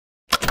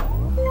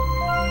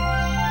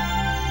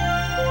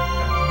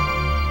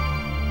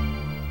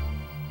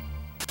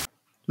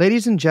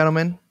Ladies and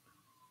gentlemen,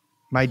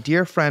 my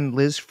dear friend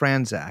Liz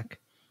Franzak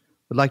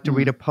would like to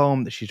read a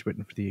poem that she's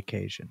written for the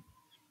occasion.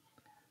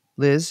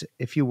 Liz,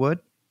 if you would.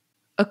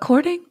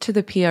 According to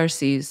the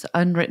PRC's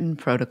unwritten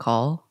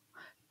protocol,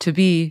 to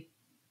be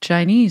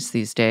Chinese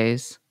these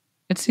days,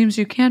 it seems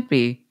you can't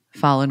be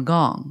Falun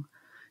Gong.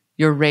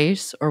 Your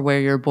race or where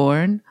you're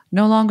born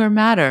no longer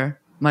matter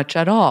much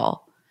at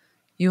all.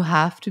 You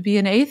have to be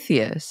an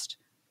atheist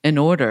in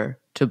order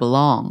to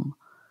belong.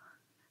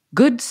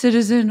 Good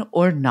citizen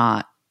or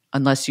not,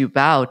 unless you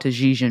bow to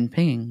Xi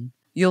Jinping,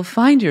 you'll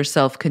find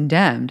yourself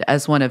condemned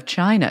as one of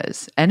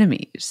China's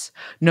enemies,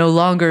 no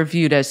longer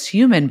viewed as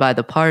human by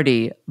the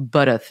party,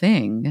 but a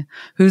thing,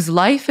 whose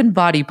life and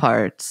body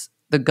parts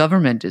the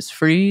government is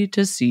free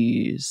to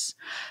seize.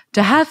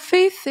 To have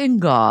faith in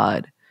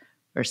God,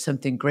 or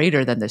something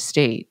greater than the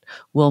state,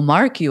 will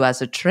mark you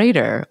as a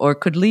traitor or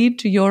could lead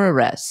to your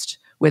arrest,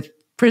 with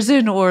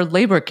prison or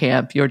labor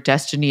camp your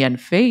destiny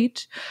and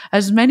fate,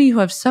 as many who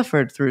have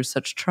suffered through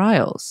such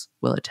trials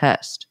will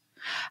attest.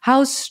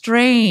 How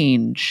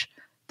strange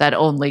that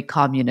only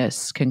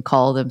communists can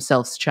call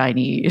themselves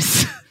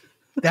Chinese.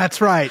 That's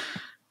right.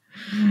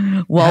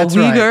 While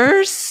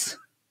Uyghurs,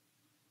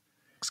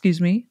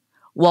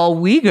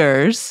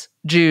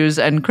 Jews,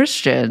 and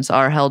Christians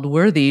are held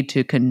worthy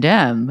to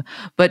condemn,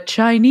 but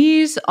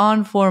Chinese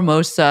on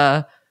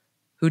Formosa,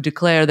 who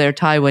declare they're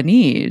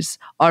Taiwanese,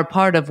 are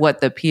part of what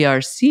the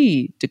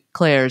PRC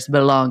declares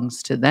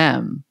belongs to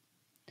them.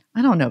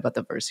 I don't know about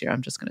the verse here.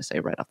 I'm just going to say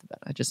right off the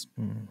bat. It's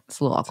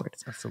a little awkward.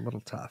 That's a little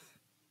tough.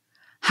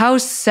 How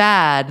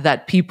sad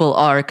that people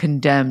are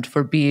condemned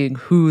for being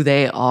who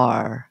they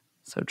are.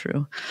 So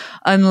true.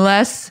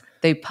 Unless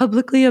they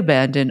publicly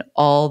abandon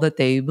all that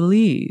they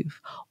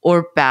believe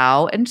or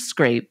bow and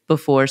scrape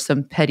before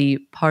some petty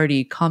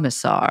party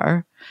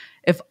commissar.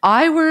 If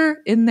I were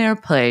in their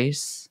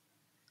place,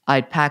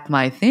 I'd pack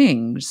my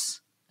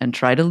things and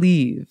try to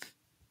leave.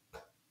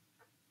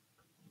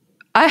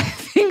 I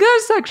think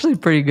that's actually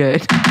pretty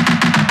good.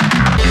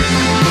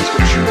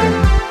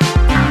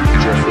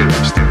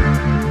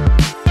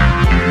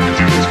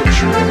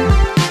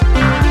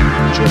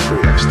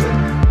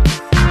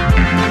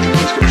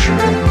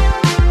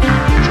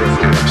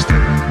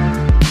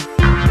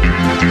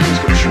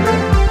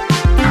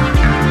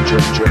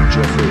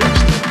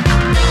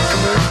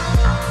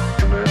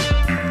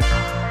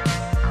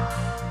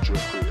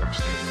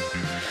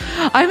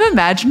 I'm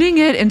imagining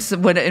it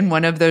in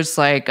one of those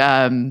like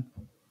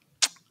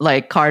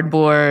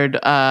cardboard,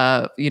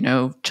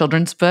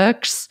 children's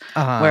books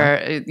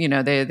where,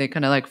 they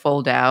kind of like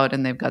fold out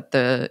and they've got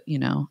the,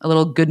 a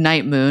little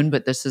goodnight moon,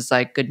 but this is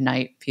like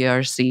goodnight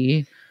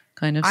PRC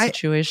kind of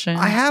situation.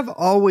 I have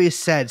always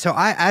said, so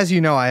as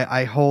you know,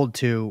 I hold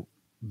to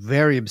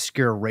very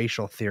obscure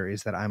racial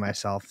theories that I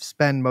myself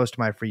spend most of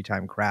my free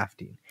time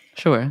crafting.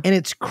 Sure. And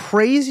it's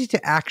crazy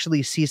to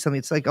actually see something.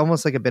 It's like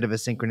almost like a bit of a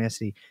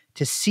synchronicity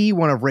to see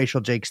one of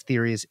Rachel Jake's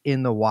theories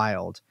in the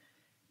wild,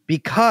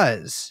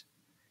 because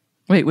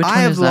wait, which one I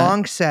have is that?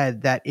 long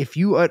said that if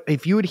you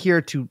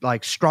adhere to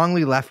like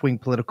strongly left-wing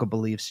political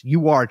beliefs,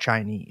 you are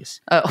Chinese.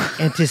 Oh.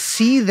 And to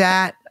see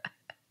that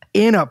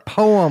in a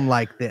poem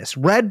like this,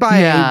 read by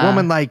a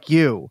woman like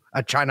you,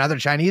 another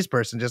Chinese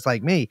person just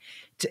like me,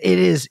 it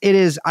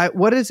is.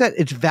 What is that?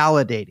 It's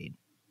validating.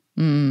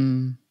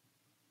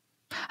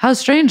 How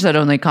strange that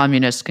only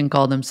communists can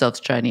call themselves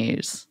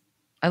Chinese.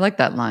 I like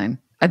that line.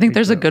 I think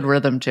there's a good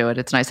rhythm to it.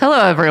 It's nice. Hello,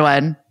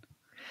 everyone.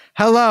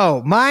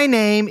 Hello, my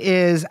name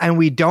is, and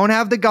we don't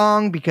have the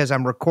gong because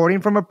I'm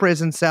recording from a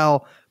prison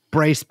cell,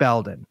 Brace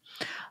Belden.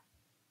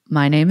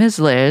 My name is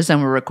Liz,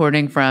 and we're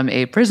recording from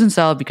a prison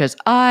cell because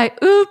I,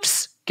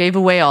 gave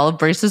away all of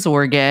Brace's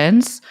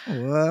organs.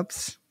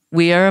 Whoops.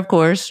 We are, of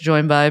course,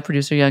 joined by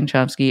producer Young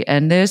Chomsky,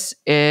 and this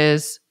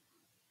is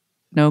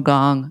No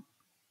Gong,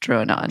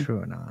 TrueAnon.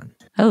 TrueAnon.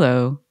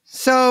 Hello.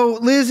 So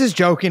Liz is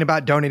joking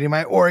about donating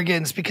my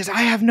organs because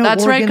I have no organs.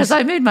 That's right, because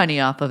I made money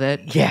off of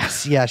it.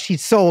 Yes, she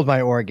sold my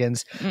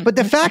organs. But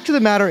the fact of the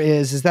matter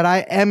is that I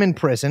am in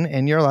prison,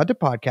 and you're allowed to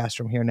podcast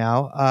from here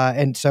now,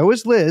 and so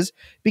is Liz,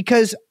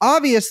 because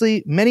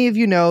obviously many of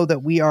you know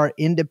that we are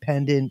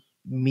independent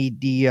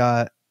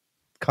media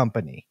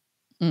company.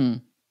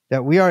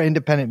 That we are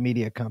independent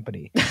media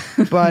company.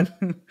 But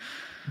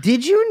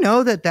did you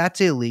know that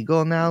that's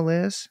illegal now,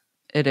 Liz?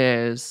 It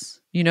is.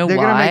 You know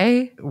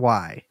why?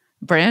 Why?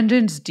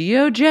 Brandon's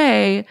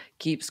DOJ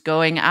keeps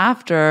going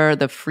after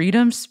the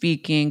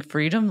freedom-speaking,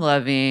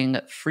 freedom-loving,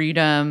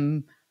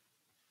 freedom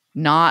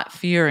not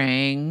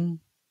fearing,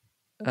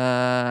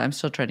 I'm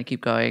still trying to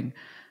keep going,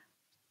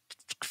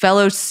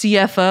 fellow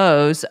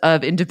CFOs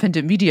of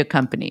independent media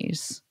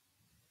companies.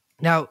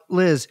 Now,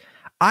 Liz,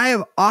 I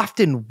have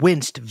often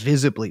winced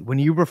visibly when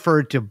you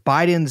referred to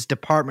Biden's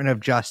Department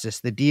of Justice,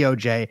 the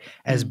DOJ,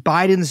 as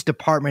Biden's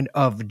Department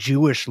of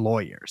Jewish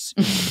Lawyers,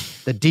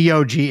 the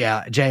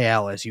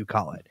DOJL, as you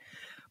call it.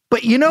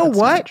 But you know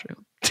what?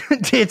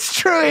 It's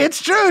true.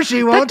 It's true.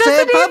 She won't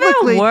say it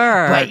publicly.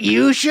 But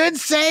you should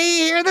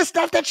hear the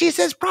stuff that she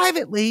says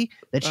privately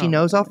that she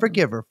knows I'll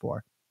forgive her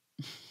for.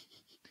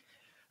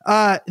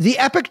 The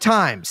Epoch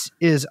Times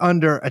is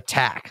under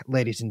attack,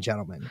 ladies and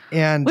gentlemen.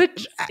 And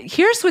which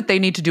here's what they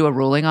need to do a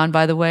ruling on,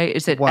 by the way.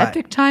 Is it what?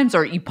 Epoch Times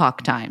or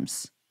Epoch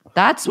Times?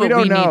 That's what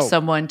we need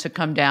someone to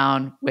come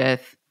down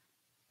with.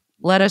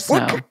 Let us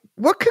know.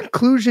 What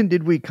conclusion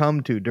did we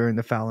come to during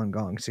the Falun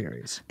Gong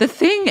series? The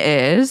thing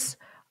is,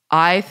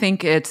 I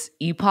think it's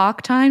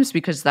Epoch Times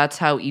because that's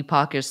how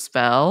epoch is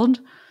spelled.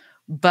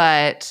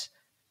 But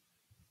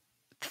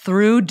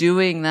through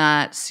doing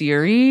that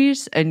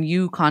series and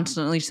you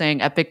constantly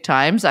saying Epoch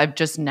Times, I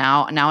just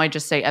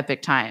say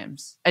Epoch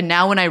Times. And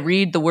now when I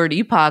read the word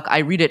epoch, I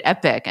read it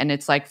epic and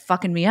it's like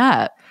fucking me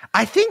up.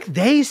 I think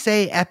they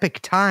say Epoch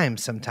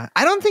Times sometimes.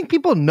 I don't think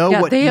people know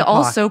what they epoch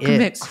also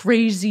commit is.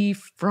 Crazy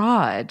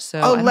fraud. So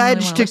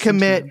alleged to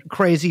commit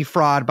crazy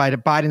fraud by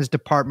Biden's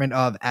Department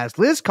of, as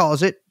Liz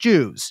calls it,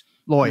 Jews.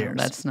 Lawyers.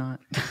 No, that's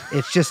not.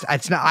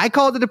 it's not. I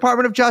call it the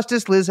Department of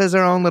Justice. Liz has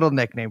her own little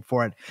nickname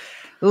for it.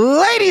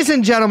 Ladies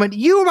and gentlemen,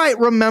 you might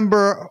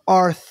remember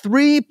our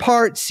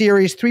 3-part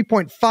series,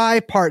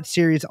 3.5-part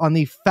series on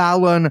the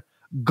Falun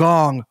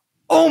Gong.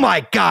 Oh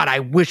my God, I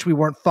wish we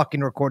weren't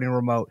fucking recording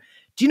remote.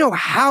 Do you know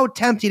how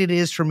tempting it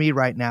is for me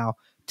right now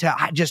to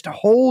just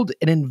hold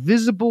an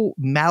invisible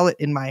mallet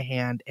in my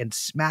hand and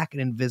smack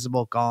an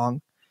invisible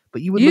gong?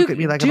 But you would look at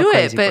me like I'm a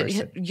crazy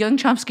person. But young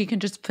Chomsky can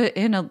just put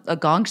in a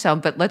gong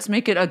sound, but let's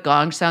make it a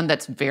gong sound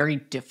that's very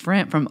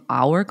different from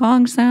our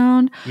gong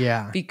sound.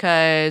 Yeah.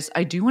 Because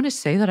I do want to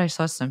say that I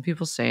saw some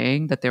people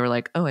saying that they were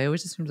like, oh, I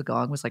always assumed the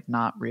gong was like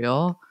not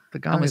real. The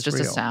gong was just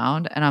real. A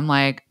sound. And I'm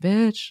like,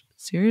 bitch,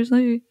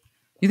 seriously?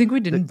 You think we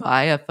didn't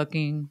buy a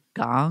fucking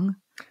gong?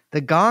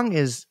 The gong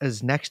is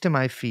next to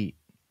my feet,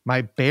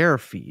 my bare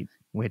feet,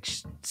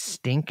 which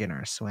stink and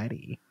are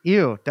sweaty.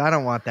 Ew, I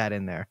don't want that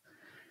in there.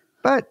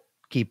 But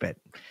keep it.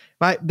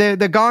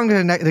 The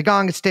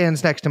gong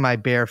stands next to my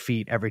bare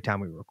feet every time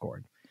we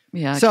record.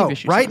 Yeah. So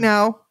right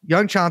now,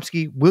 young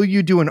Chomsky, will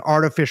you do an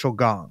artificial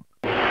gong?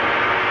 Test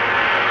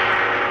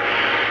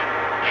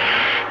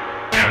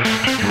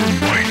your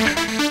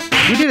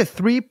might. We did a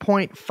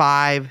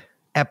 3.5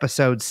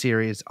 episode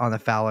series on the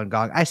Falun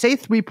Gong. I say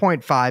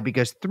 3.5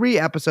 because 3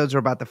 episodes are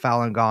about the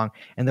Falun Gong,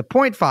 and the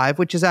 0.5,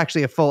 which is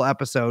actually a full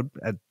episode,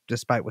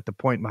 despite what the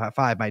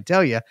 0.5 might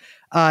tell you,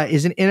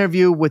 is an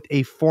interview with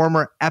a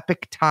former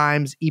Epoch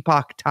Times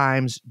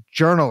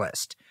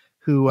journalist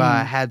who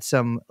had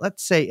some,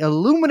 let's say,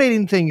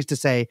 illuminating things to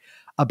say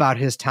about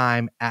his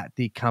time at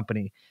the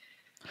company.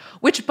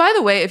 Which, by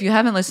the way, if you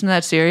haven't listened to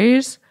that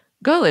series,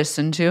 go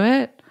listen to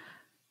it.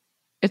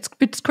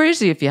 It's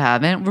crazy if you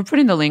haven't. We're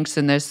putting the links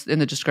in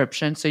the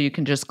description so you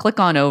can just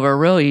click on over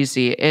real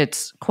easy.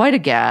 It's quite a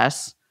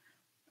gas.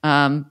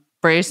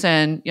 Brace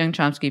and young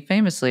Chomsky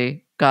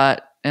famously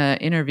got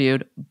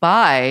interviewed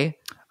by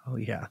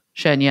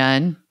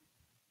Shenyang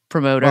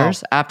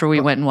promoters after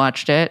we went and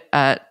watched it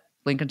at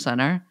Lincoln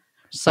Center.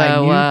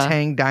 So by New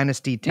Tang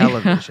Dynasty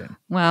Television.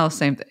 Well,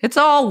 same thing. It's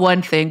all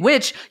one thing,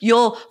 which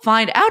you'll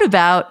find out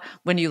about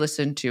when you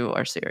listen to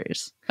our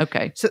series.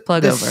 Okay, so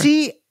plug the over.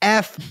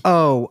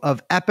 CFO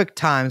of Epoch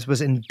Times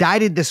was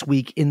indicted this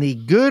week in the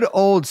good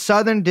old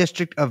Southern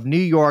District of New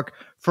York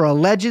for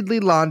allegedly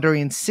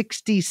laundering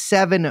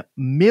 $67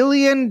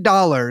 million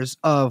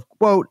of,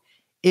 quote,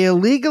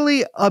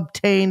 illegally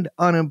obtained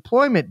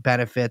unemployment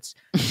benefits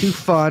to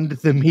fund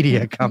the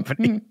media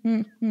company.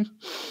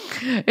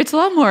 It's a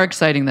lot more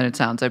exciting than it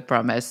sounds, I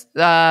promise.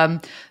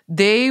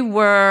 They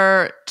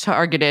were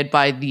targeted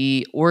by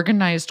the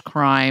Organized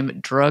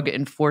Crime Drug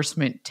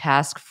Enforcement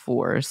Task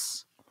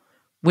Force,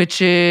 which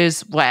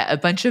is a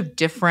bunch of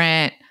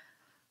different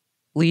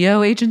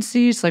Leo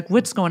agencies. Like,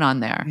 what's going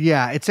on there?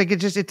 Yeah, it's like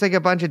a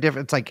bunch of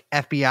different. It's like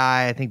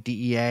FBI, I think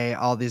DEA,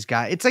 all these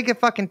guys. It's like a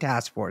fucking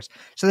task force.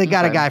 So they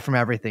got a guy from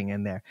everything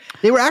in there.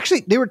 They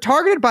were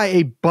targeted by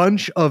a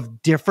bunch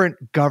of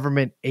different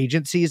government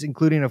agencies,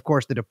 including, of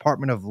course, the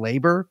Department of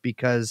Labor,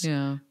 because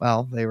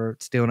they were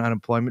stealing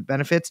unemployment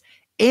benefits,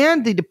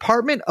 and the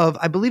Department of,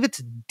 I believe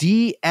it's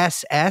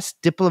DSS,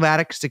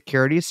 Diplomatic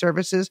Security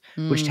Services,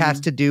 which has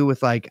to do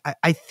with like,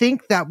 I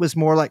think that was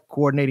more like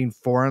coordinating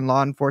foreign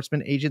law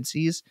enforcement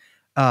agencies,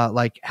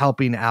 like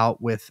helping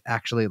out with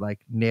actually like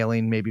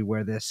nailing maybe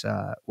where this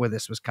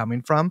was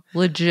coming from.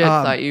 Legit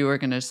thought you were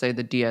going to say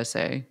the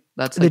DSA.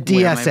 That's like the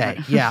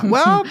DSA. Yeah.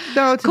 Well,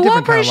 no, it's a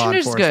different kind of law cooperation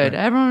is good.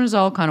 Everyone is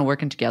all kind of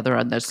working together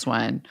on this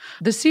one.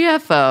 The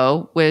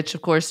CFO, which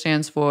of course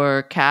stands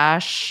for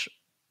Cash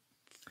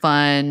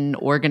Fun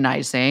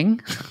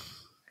Organizing.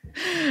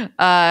 Y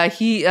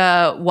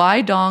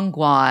Dong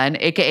Guan,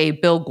 aka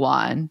Bill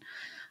Guan.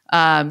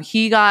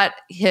 He got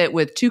hit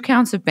with 2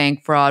 counts of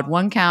bank fraud,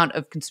 1 count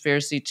of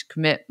conspiracy to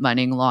commit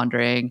money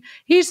laundering.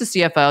 He's the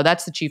CFO.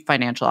 That's the chief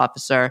financial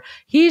officer.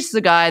 He's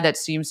the guy that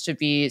seems to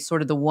be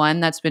sort of the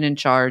one that's been in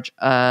charge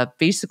of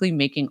basically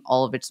making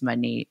all of its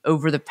money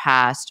over the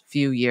past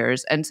few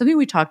years. And something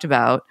we talked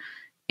about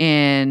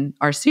in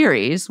our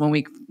series when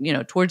we,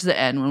 towards the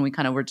end, when we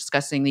kind of were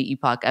discussing the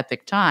Epoch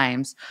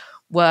Times,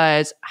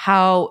 was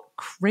how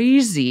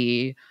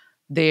crazy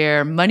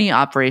their money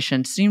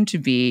operation seemed to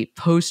be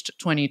post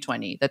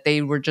 2020, that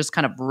they were just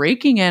kind of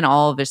raking in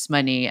all of this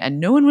money and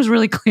no one was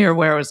really clear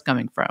where it was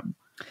coming from.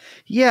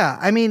 Yeah,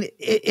 I mean,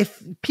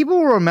 if people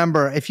will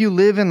remember, if you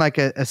live in like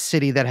a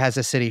city that has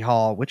a city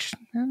hall, which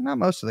not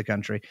most of the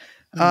country,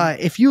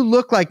 if you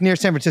look like near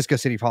San Francisco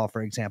City Hall,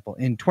 for example,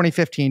 in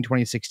 2015,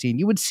 2016,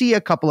 you would see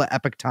a couple of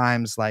Epoch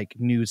Times like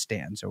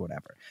newsstands or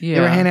whatever. Yeah.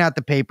 They were handing out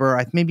the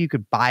paper. Maybe you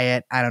could buy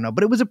it. I don't know.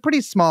 But it was a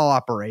pretty small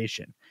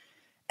operation.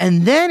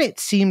 And then it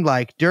seemed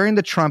like during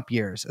the Trump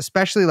years,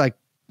 especially like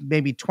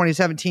maybe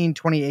 2017,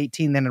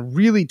 2018, then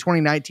really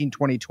 2019,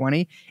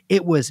 2020,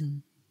 it was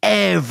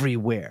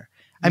everywhere.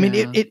 I mean,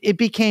 it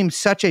became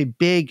such a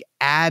big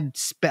fucking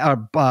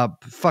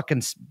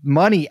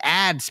money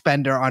ad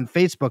spender on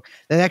Facebook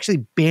that they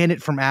actually banned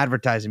it from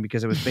advertising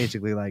because it was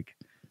basically like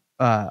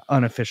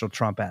unofficial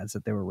Trump ads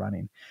that they were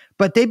running.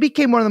 But they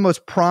became one of the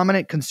most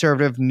prominent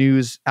conservative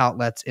news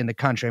outlets in the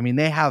country. I mean,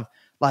 they have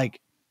like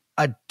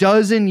a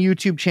dozen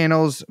YouTube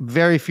channels,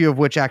 very few of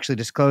which actually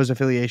disclose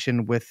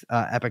affiliation with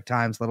Epoch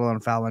Times, let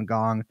alone Falun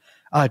Gong,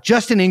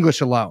 just in English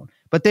alone.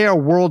 But they are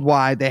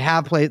worldwide. They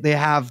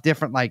have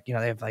different they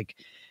have like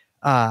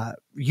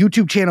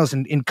YouTube channels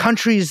in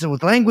countries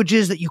with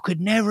languages that you could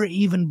never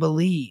even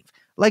believe,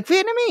 like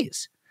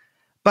Vietnamese.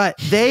 But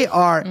they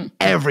are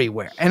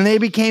everywhere. And they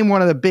became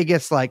one of the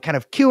biggest, like, kind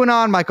of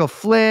QAnon, Michael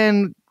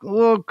Flynn, a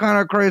little kind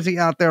of crazy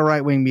out there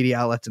right-wing media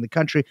outlets in the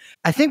country.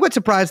 I think what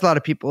surprised a lot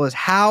of people is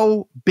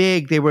how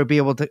big they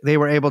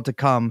were able to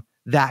come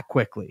that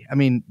quickly. I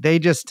mean, they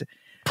just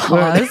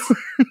pause.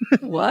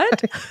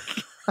 What?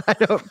 I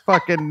don't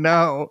fucking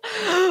know.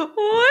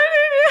 What?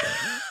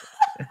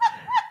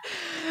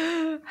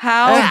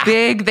 How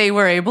big they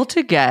were able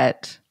to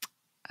get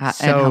and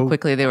how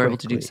quickly they were able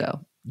to do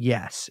so.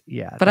 Yes.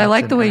 Yeah. But I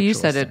like the way you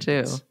said it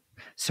too.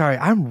 Sorry,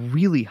 I'm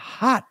really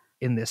hot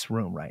in this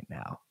room right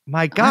now.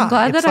 My God. I'm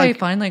glad that I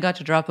finally got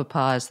to drop a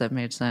pause that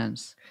made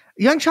sense.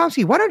 Young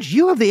Chomsky, why don't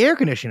you have the air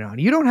conditioning on?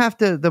 You don't have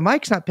to, the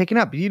mic's not picking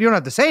up. You don't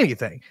have to say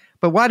anything.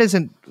 But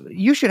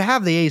you should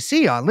have the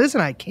AC on. Liz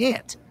and I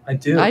can't. I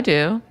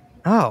do.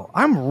 Oh,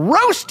 I'm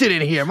roasted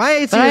in here. My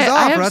AC is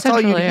off. That's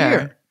all you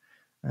hear.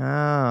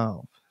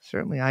 Oh,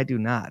 certainly I do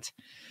not.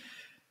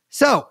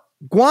 So,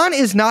 Guan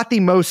is not the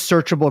most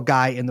searchable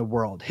guy in the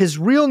world. His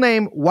real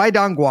name,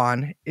 Weidong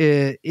Guan,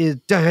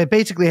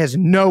 basically has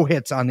no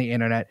hits on the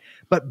internet.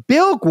 But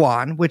Bill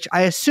Guan, which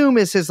I assume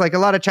is his, like a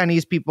lot of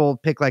Chinese people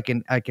pick like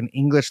an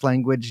English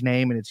language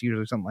name, and it's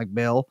usually something like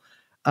Bill.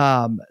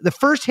 The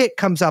first hit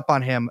comes up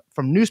on him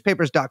from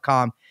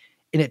newspapers.com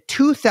in a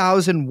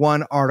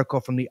 2001 article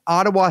from the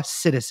Ottawa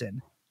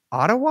Citizen.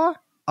 Ottawa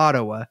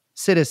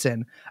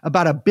Citizen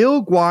about a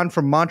Bill Guan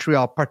from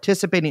Montreal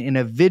participating in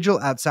a vigil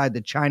outside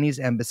the Chinese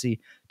embassy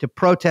to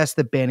protest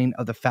the banning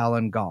of the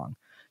Falun Gong.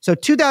 So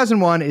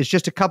 2001 is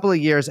just a couple of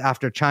years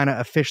after China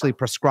officially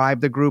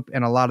proscribed the group,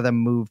 and a lot of them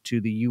moved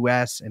to the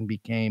US and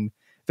became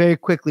very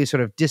quickly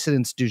sort of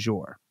dissidents du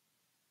jour.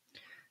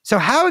 So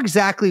how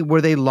exactly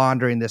were they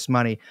laundering this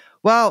money?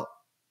 Well,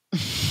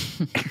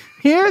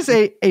 here's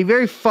a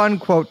very fun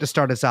quote to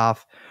start us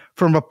off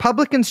from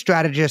Republican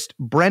strategist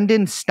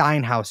Brendan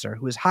Steinhauser,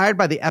 who was hired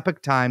by the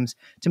Epoch Times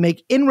to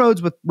make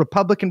inroads with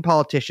Republican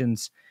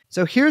politicians.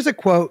 So here's a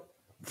quote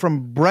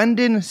from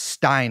Brendan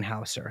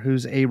Steinhauser,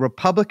 who's a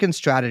Republican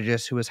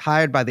strategist who was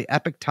hired by the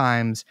Epoch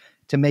Times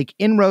to make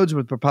inroads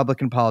with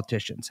Republican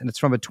politicians. And it's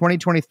from a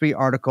 2023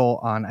 article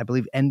on, I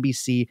believe,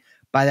 NBC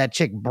by that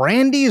chick,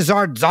 Brandy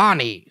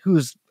Zarzani,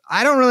 who's,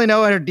 I don't really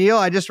know her deal.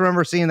 I just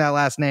remember seeing that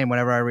last name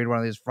whenever I read one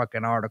of these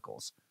fucking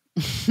articles.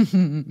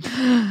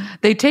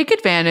 They take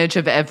advantage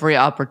of every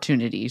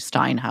opportunity,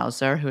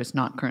 Steinhauser, who is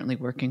not currently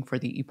working for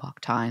the Epoch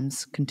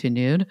Times,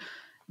 continued.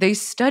 They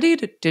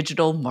studied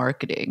digital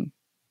marketing.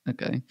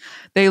 Okay.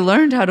 They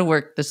learned how to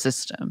work the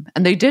system,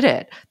 and they did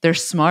it. They're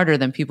smarter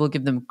than people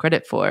give them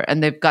credit for,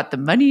 and they've got the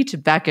money to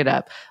back it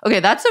up. Okay,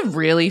 that's a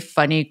really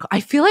funny. I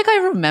feel like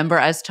I remember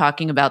us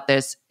talking about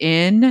this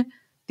in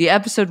the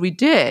episode we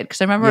did,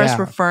 because I remember us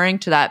referring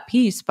to that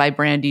piece by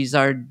Brandy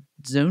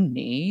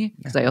Zarzani,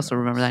 because I also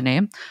remember that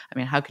name. I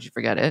mean, how could you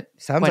forget it?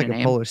 Sounds Quite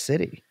like a Polish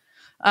city.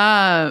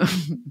 But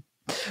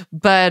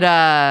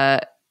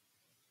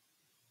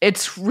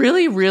it's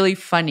really, really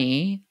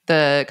funny,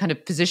 the kind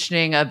of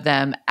positioning of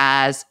them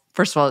as,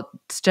 first of all,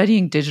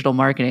 studying digital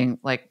marketing.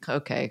 Like,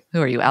 okay,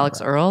 who are you, Alex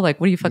Earl?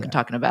 Like, what are you fucking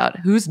talking about?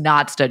 Who's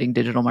not studying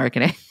digital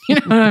marketing? You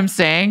know what I'm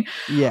saying?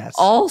 Yes.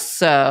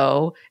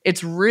 Also,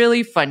 it's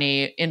really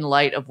funny in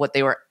light of what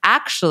they were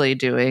actually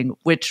doing,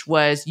 which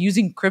was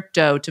using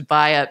crypto to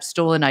buy up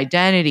stolen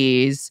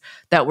identities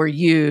that were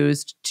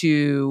used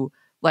to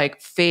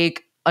like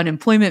fake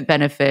unemployment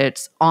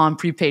benefits on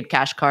prepaid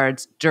cash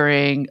cards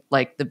during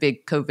like the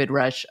big COVID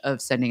rush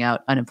of sending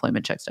out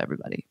unemployment checks to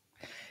everybody.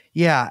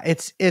 Yeah,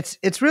 it's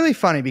really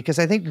funny because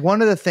I think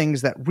one of the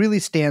things that really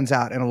stands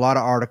out in a lot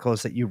of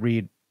articles that you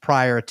read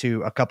prior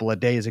to a couple of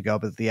days ago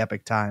with the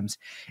Epoch Times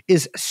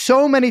is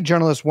so many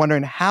journalists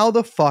wondering how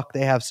the fuck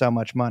they have so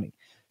much money.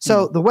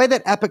 So the way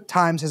that Epoch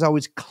Times has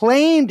always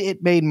claimed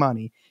it made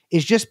money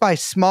is just by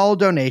small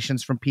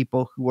donations from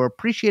people who were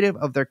appreciative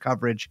of their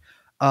coverage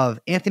of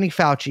Anthony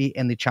Fauci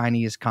and the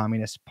Chinese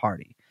Communist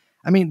Party.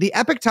 I mean, the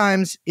Epoch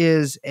Times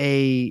is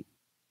I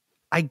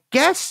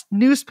guess,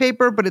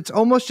 newspaper, but it's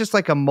almost just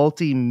like a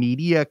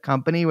multimedia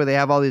company where they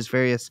have all these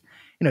various,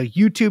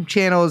 YouTube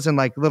channels and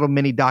like little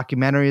mini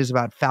documentaries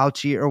about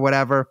Fauci or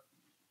whatever.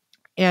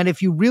 And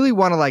if you really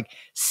want to like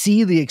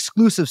see the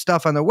exclusive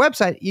stuff on their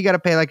website, you got to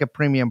pay like a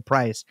premium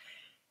price.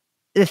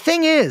 The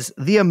thing is,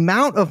 the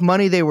amount of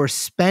money they were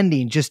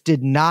spending just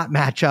did not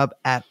match up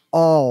at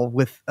all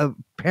with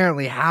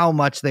apparently how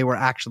much they were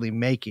actually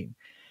making.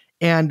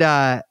 And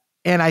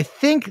I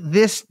think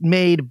this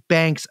made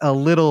banks a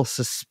little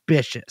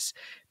suspicious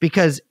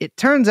because it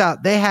turns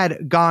out they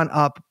had gone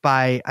up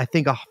by, I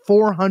think,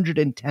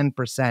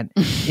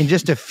 410% in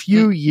just a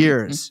few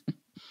years.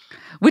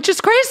 Which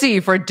is crazy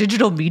for a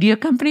digital media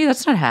company.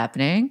 That's not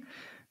happening.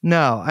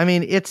 No, I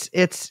mean, it's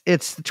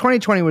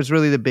 2020 was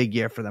really the big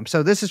year for them.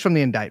 So this is from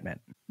the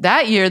indictment.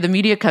 That year, the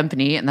media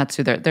company, and that's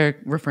who they're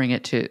referring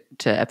it to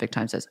Epoch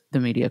Times as the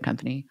media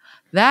company.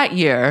 That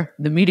year,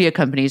 the media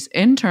company's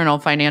internal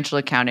financial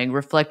accounting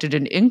reflected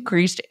an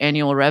increased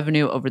annual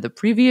revenue over the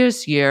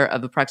previous year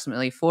of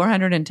approximately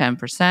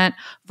 410%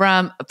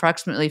 from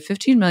approximately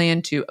 15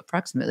 million to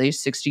approximately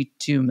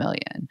 62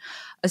 million.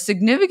 A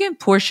significant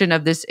portion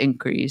of this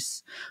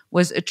increase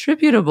was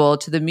attributable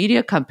to the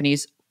media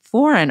company's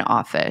foreign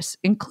office,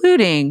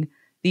 including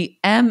the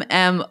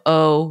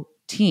MMO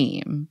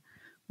team,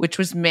 which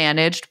was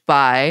managed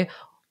by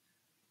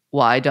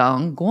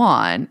Falun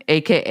Gong,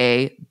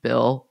 aka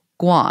Bill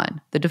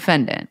Guan, the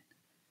defendant.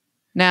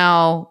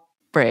 Now,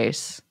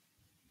 brace.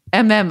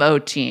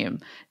 MMO team.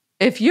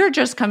 If you're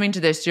just coming to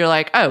this, you're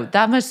like, oh,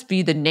 that must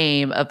be the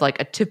name of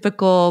like a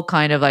typical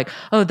kind of like,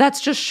 oh,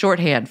 that's just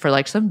shorthand for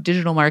like some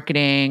digital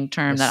marketing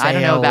term that I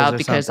don't know about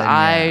because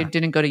I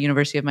didn't go to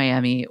University of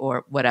Miami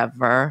or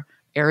whatever,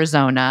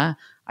 Arizona.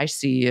 I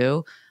see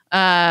you.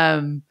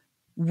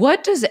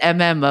 What does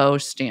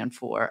MMO stand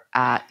for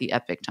at the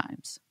Epoch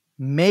Times?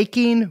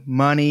 Making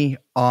money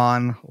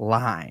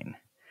online.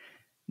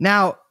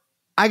 Now,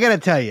 I got to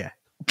tell you,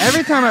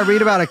 every time I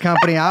read about a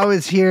company, I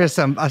always hear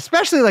some,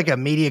 especially like a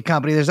media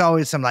company, there's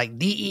always some like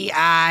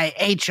DEI,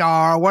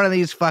 HR, one of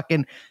these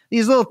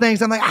little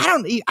things. I'm like, I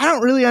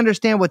don't really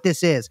understand what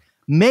this is.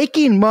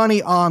 Making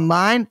money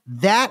online,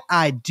 that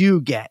I do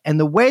get. And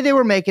the way they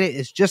were making it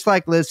is just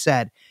like Liz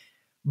said,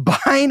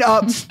 buying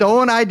up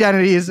stolen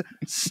identities,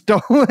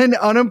 stolen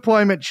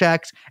unemployment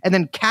checks, and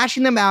then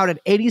cashing them out at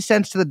 80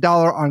 cents to the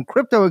dollar on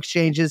crypto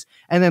exchanges,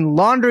 and then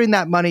laundering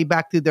that money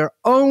back through their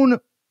own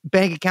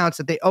bank accounts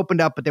that they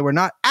opened up, but they were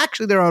not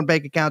actually their own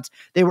bank accounts.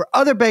 They were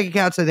other bank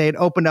accounts that they had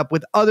opened up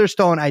with other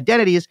stolen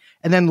identities,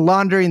 and then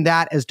laundering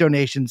that as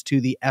donations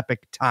to the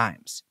Epoch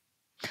Times.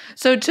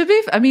 So to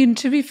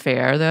be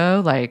fair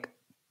though, like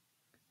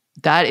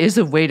that is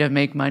a way to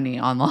make money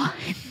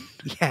online.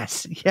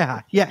 Yes.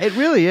 Yeah, it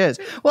really is.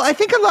 Well, I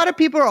think a lot of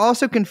people are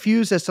also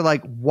confused as to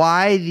like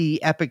why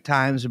the Epoch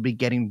Times would be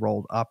getting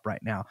rolled up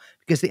right now,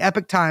 because the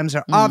Epoch Times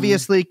are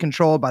obviously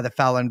controlled by the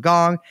Falun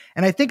Gong.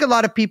 And I think a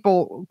lot of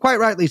people, quite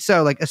rightly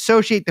so, like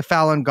associate the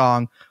Falun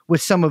Gong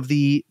with some of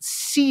the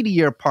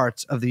seedier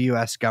parts of the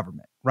US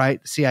government, right?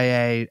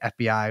 CIA,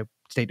 FBI,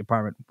 State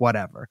Department,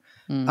 whatever.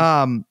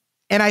 And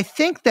I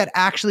think that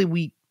actually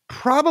we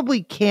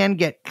probably can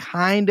get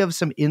kind of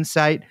some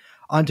insight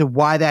onto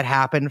why that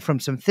happened from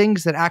some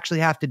things that actually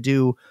have to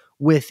do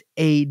with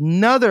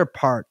another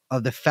part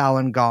of the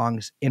Falun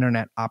Gong's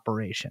internet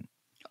operation.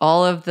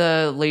 All of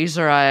the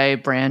laser eye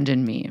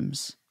Brandon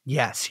memes.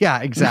 Yes,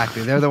 yeah,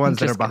 exactly. They're the ones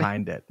that are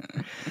behind it.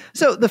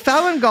 So the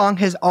Falun Gong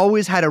has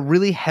always had a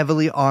really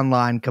heavily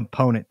online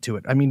component to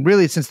it. I mean,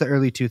 really since the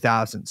early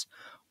 2000s.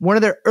 One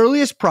of their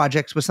earliest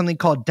projects was something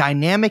called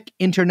Dynamic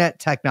Internet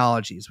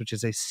Technologies, which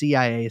is a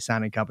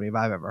CIA-sounding company if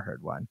I've ever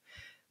heard one.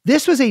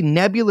 This was a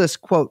nebulous,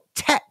 quote,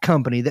 tech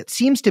company that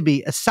seems to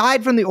be,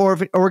 aside from the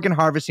organ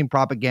harvesting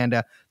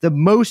propaganda, the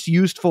most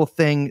useful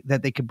thing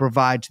that they could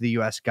provide to the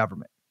U.S.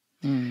 government.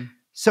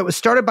 So it was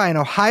started by an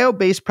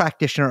Ohio-based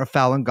practitioner of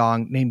Falun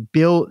Gong named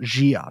Bill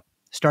Guan.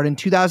 Started in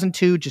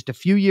 2002, just a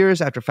few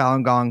years after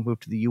Falun Gong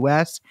moved to the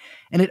U.S.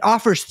 And it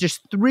offers just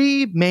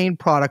 3 main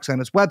products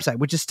on its website,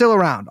 which is still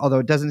around, although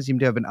it doesn't seem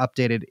to have been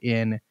updated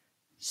in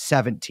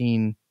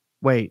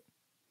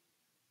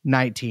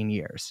 19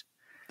 years.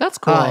 That's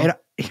cool.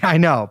 I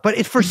know,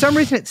 but for some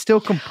reason, it still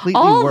completely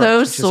all works,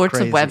 those sorts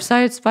of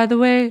websites, by the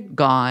way,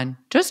 gone.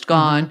 Just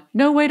gone.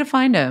 No way to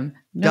find them.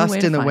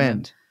 Dust in the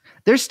wind.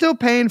 They're still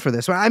paying for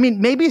this one. I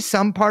mean, maybe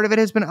some part of it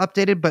has been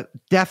updated, but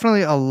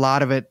definitely a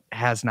lot of it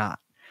has not.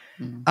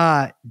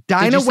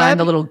 Did you sign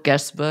the little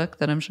guest book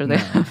that I'm sure they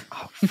have?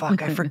 Oh,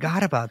 fuck. I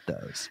forgot about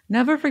those.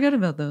 Never forget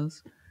about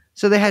those.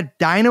 So they had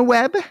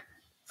DynaWeb,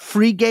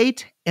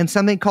 Freegate, and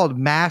something called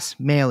Mass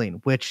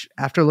Mailing, which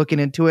after looking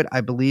into it,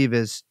 I believe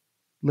is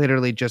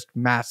literally just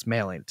mass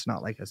mailing. It's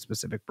not like a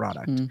specific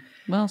product.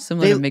 Well,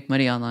 similar to Make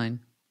Money Online.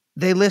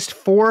 They list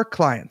 4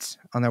 clients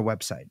on their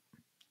website,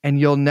 and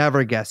you'll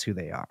never guess who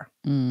they are.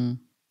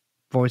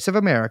 Voice of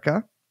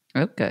America.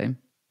 Okay.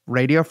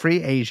 Radio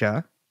Free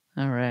Asia.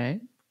 All right.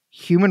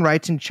 Human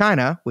Rights in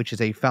China, which is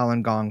a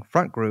Falun Gong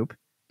front group.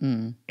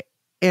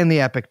 and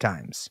the Epoch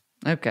Times.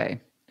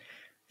 Okay.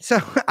 So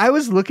I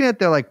was looking at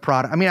their like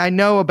product. I mean, I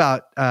know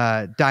about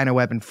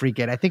DynaWeb and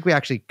FreeGate. I think we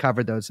actually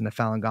covered those in the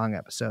Falun Gong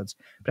episodes.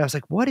 But I was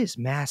like, what is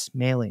mass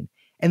mailing?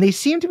 And they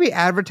seem to be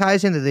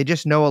advertising that they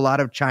just know a lot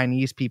of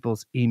Chinese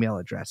people's email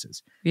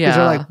addresses. Because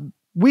they're like,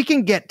 we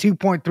can get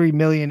 2.3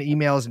 million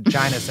emails in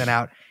China sent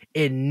out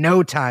in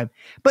no time.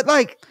 But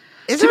like,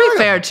 to be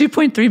fair,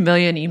 2.3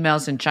 million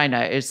emails in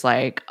China is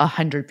like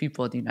 100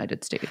 people in the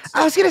United States.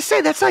 I was going to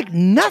say, that's like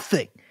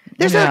nothing.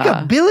 There's like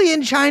a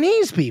billion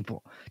Chinese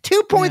people.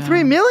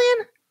 2.3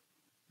 million?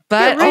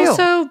 But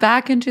also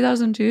back in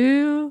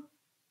 2002,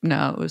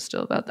 no, it was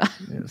still about that.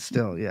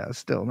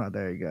 Still not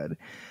very good.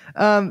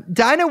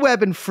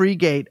 DynaWeb and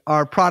FreeGate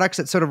are products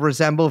that sort of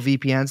resemble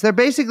VPNs. They're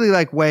basically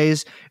like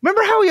ways.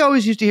 Remember how we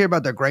always used to hear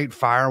about the Great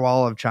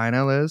Firewall of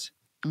China, Liz?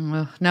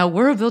 Now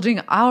we're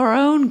building our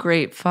own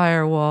Great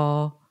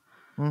Firewall.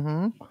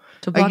 Mm-hmm.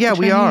 To block the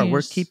we Chinese. are.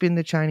 We're keeping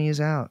the Chinese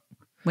out.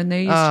 When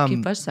they used to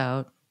keep us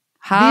out.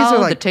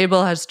 How the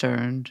table has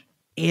turned.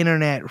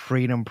 Internet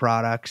freedom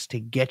products to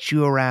get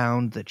you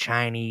around the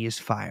Chinese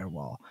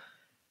firewall.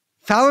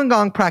 Falun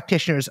Gong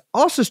practitioners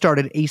also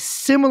started a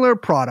similar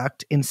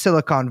product in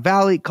Silicon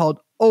Valley called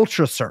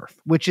UltraSurf,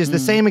 which is the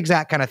same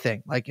exact kind of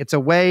thing. Like it's a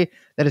way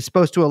that is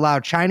supposed to allow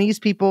Chinese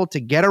people to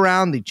get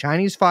around the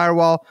Chinese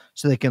firewall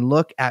so they can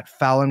look at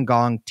Falun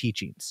Gong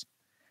teachings.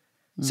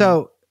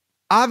 So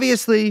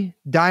obviously,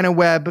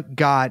 DynaWeb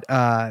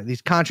got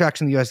these contracts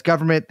from the U.S.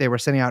 government. They were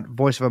sending out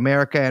Voice of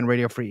America and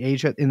Radio Free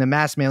Asia. In the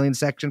mass mailing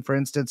section, for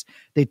instance,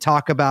 they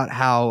talk about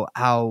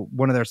how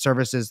one of their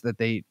services that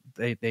they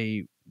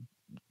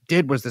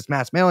did was this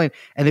mass mailing,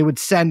 and they would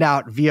send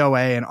out VOA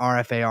and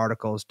RFA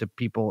articles to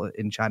people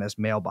in China's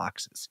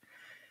mailboxes.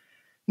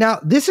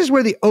 Now, this is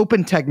where the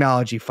Open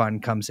Technology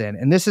Fund comes in,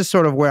 and this is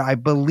sort of where I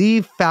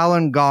believe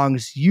Falun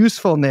Gong's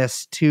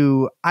usefulness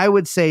to, I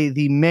would say,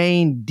 the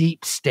main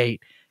deep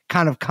state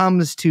kind of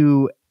comes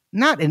to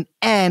not an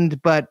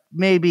end, but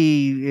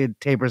maybe it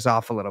tapers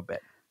off a little bit.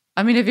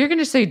 I mean, if you're going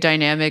to say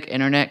Dynamic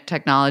Internet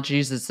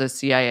Technologies is a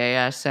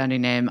CIAS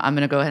sounding name, I'm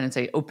going to go ahead and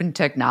say Open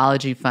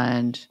Technology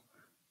Fund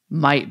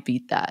might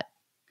beat that.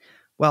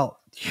 Well,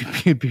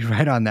 you'd be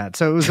right on that.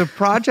 So it was a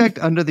project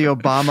under the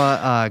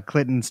Obama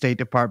Clinton State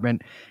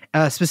Department,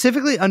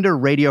 specifically under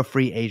Radio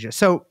Free Asia.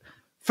 So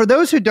for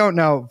those who don't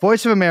know,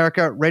 Voice of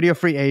America, Radio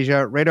Free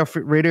Asia, Radio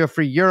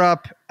Free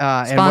Europe,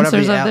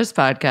 sponsors of this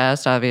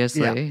podcast,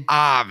 obviously. Yeah,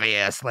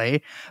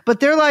 obviously.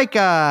 But they're like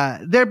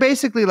they're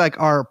basically like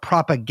our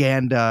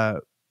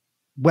propaganda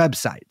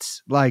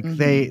websites. Like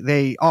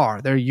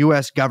they're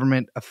US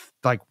government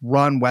like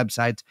run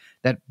websites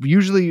that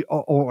usually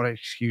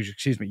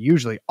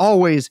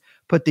always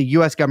put the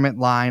US government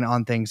line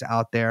on things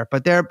out there,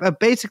 but they're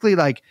basically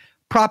like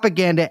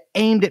propaganda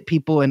aimed at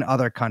people in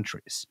other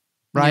countries.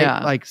 Right?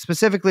 Yeah. Like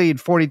specifically in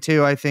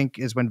 42, I think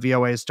is when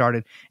VOA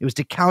started. It was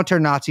to counter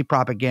Nazi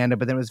propaganda,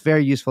 but then it was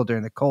very useful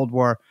during the Cold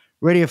War.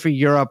 Radio Free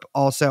Europe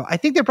also. I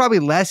think they're probably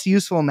less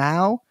useful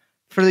now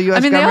for the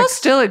U.S. government. They all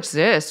still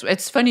exist.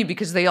 It's funny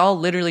because they all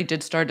literally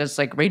did start as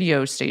like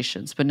radio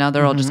stations, but now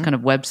they're all just kind of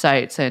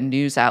websites and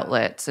news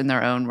outlets in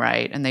their own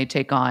right. And they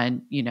take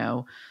on,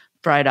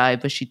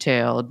 bright-eyed,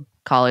 bushy-tailed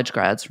college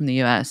grads from the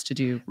U.S. to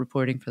do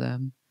reporting for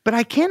them. But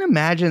I can't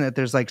imagine that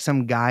there's like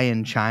some guy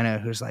in China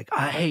who's like,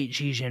 I hate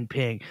Xi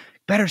Jinping.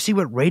 Better see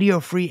what Radio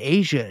Free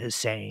Asia is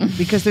saying.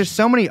 Because there's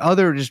so many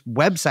other just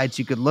websites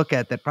you could look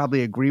at that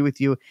probably agree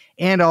with you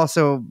and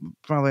also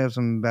probably have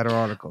some better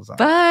articles on.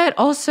 But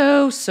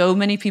also so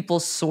many people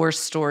source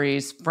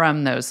stories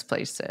from those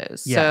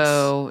places. Yes.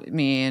 So, I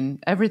mean,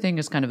 everything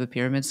is kind of a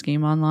pyramid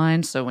scheme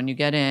online. So when you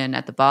get in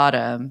at the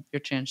bottom, your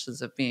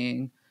chances of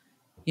being,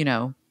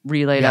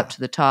 relayed up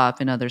to the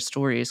top in other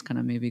stories kind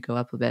of maybe go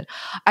up a bit.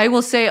 I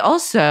will say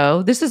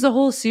also, this is a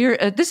whole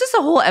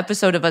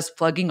episode of us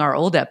plugging our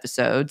old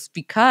episodes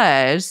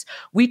because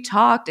we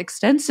talked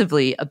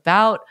extensively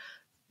about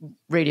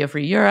Radio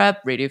Free Europe,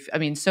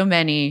 so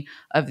many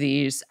of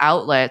these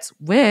outlets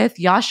with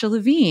Yasha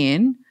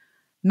Levine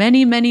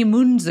many, many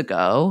moons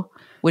ago,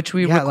 which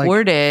we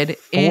recorded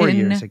like 4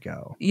 years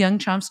ago. Young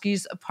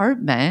Chomsky's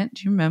apartment.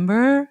 Do you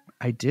remember?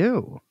 I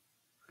do.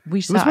 It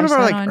was one of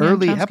our like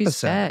early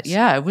episodes. Bed.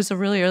 Yeah, it was a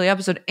really early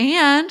episode.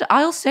 And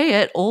I'll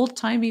say it,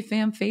 old-timey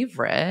fan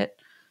favorite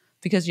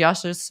because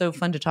Yasha is so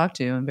fun to talk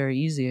to and very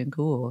easy and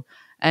cool.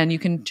 And you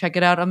can check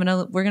it out.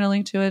 We're gonna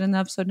link to it in the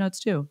episode notes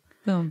too.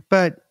 Boom.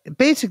 But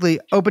basically,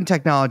 Open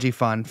Technology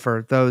Fund,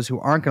 for those who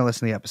aren't going to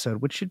listen to the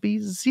episode, which should be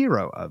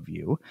 0 of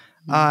you,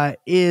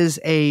 was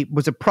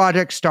a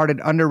project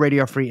started under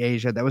Radio Free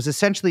Asia that was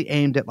essentially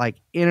aimed at like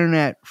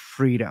internet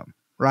freedom.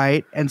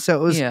 Right. And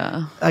so it was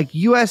like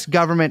U.S.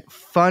 government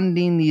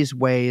funding these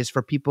ways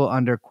for people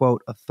under,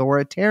 quote,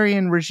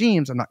 authoritarian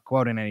regimes. I'm not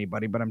quoting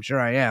anybody, but I'm sure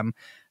I am,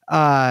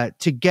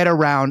 to get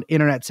around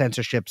internet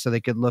censorship so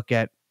they could look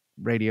at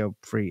Radio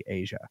Free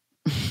Asia.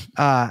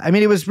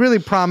 It was really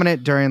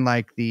prominent during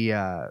like the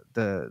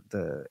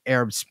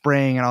Arab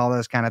Spring and all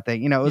those kind of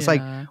things. It was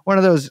like one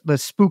of the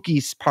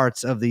spooky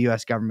parts of the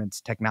U.S.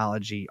 government's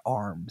technology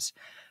arms.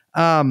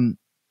 They're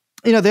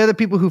the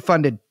people who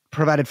funded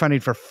provided funding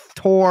for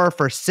Tor,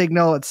 for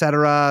Signal,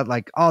 etc.,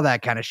 like all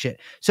that kind of shit.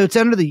 So it's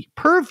under the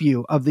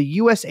purview of the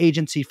U.S.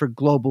 Agency for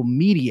Global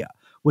Media,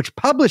 which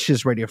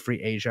publishes Radio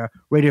Free Asia,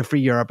 Radio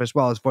Free Europe, as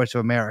well as Voice of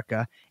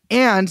America.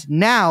 And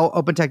now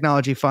Open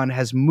Technology Fund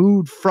has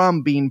moved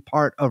from being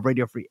part of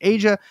Radio Free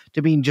Asia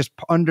to being just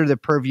under the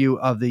purview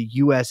of the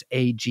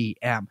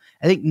USAGM.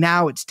 I think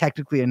now it's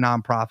technically a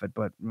nonprofit,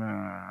 but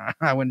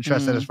I wouldn't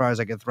trust that as far as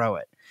I could throw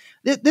it.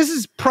 This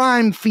is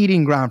prime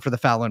feeding ground for the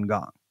Falun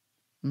Gong.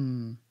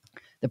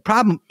 The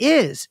problem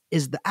is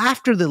that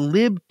after the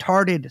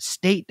libtarded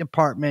State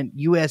Department,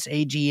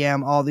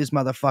 USAGM, all these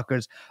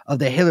motherfuckers of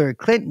the Hillary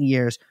Clinton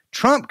years,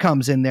 Trump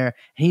comes in there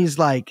and he's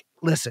like,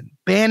 listen,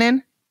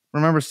 Bannon,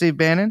 remember Steve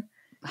Bannon?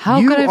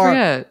 How could I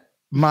forget?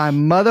 My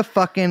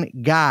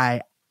motherfucking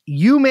guy.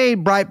 You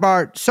made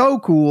Breitbart so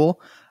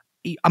cool.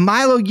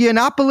 Milo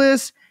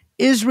Yiannopoulos,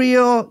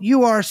 Israel,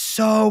 you are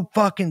so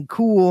fucking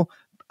cool.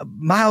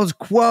 Miles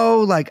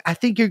Quo, like, I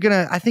think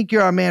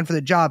you're our man for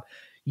the job.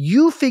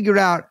 You figured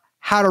out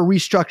how to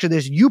restructure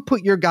this. You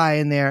put your guy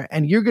in there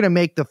and you're going to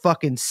make the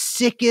fucking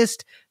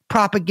sickest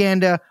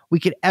propaganda we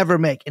could ever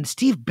make. And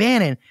Steve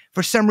Bannon,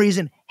 for some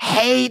reason,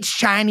 hates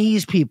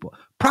Chinese people,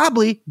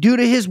 probably due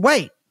to his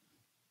weight.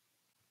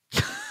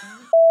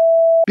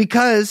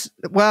 Because,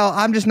 well,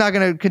 I'm just not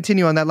going to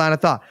continue on that line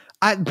of thought.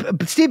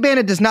 Steve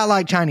Bannon does not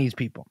like Chinese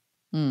people,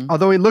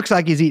 although he looks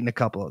like he's eaten a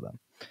couple of them.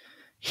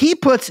 He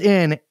puts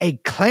in a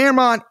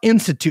Claremont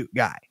Institute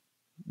guy,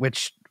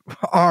 which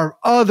are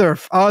other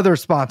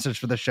sponsors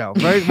for the show,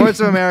 right? Voice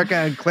of America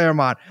and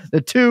Claremont.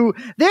 The two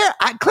there.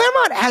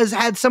 Claremont has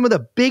had some of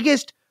the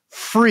biggest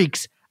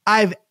freaks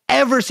I've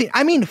ever seen.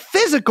 I mean,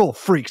 physical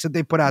freaks that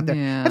they put out there.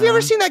 Yeah. Have you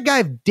ever seen that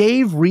guy,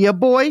 Dave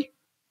Riaboy?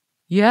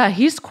 Yeah,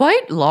 he's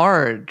quite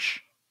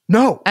large.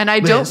 No. And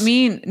I don't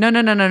mean no.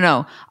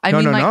 I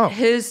mean like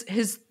his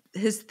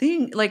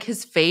thing, like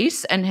his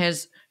face and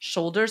his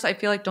shoulders, I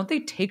feel like, don't they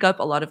take up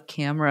a lot of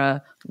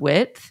camera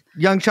width?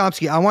 Young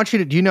Chomsky, I want you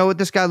to, do you know what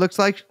this guy looks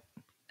like?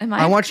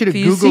 I want you to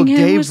Google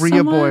Dave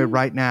Riaboy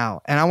right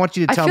now. And I want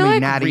you to tell me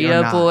like natty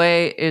or not.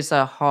 Riaboy is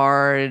a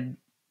hard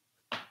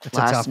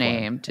last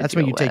name. That's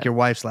when you take your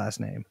wife's last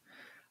name.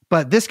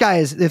 But this guy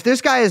is, if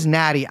this guy is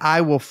natty,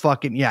 I will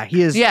fucking,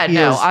 he is.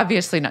 Yeah,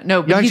 obviously not.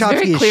 No, but he's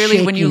very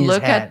clearly, when you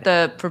look at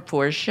the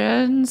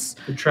proportions.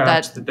 The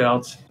traps, the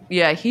belts.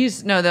 Yeah,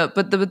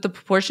 but the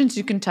proportions,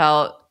 you can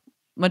tell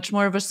much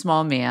more of a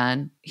small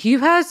man. He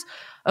has,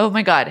 oh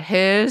my God,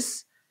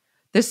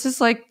 this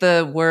is like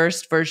the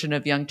worst version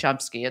of Young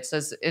Chomsky. It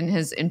says in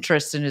his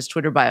interest in his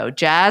Twitter bio,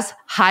 jazz,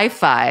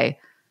 hi-fi,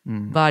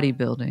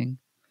 bodybuilding.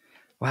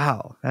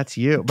 Wow, that's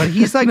you. But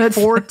he's like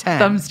 4'10".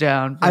 Thumbs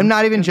down. I'm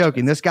not even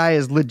joking. This guy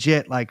is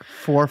legit like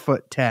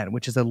 4'10",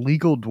 which is a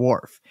legal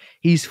dwarf.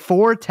 He's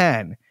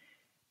 4'10".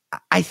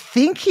 I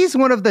think he's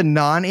one of the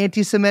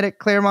non-anti-Semitic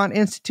Claremont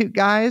Institute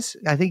guys.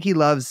 I think he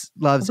loves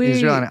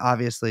Israel, and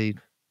obviously,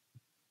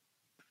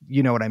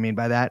 you know what I mean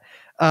by that.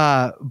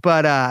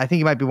 But I think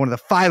he might be one of the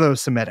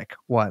philo-Semitic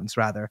ones,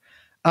 rather.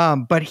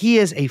 But he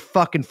is a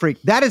fucking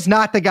freak. That is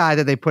not the guy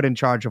that they put in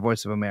charge of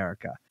Voice of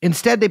America.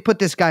 Instead, they put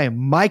this guy,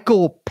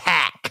 Michael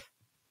Pack,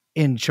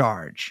 in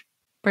charge.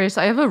 Brace,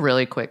 I have a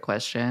really quick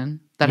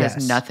question that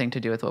has nothing to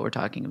do with what we're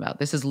talking about.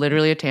 This is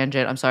literally a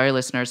tangent. I'm sorry,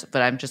 listeners,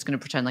 but I'm just going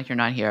to pretend like you're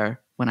not here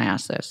when I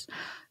ask this.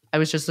 I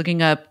was just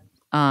looking up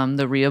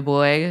the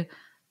Riaboy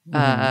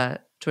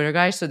Twitter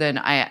guy. So then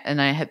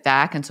I hit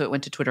back, and so it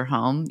went to Twitter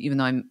home, even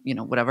though I'm,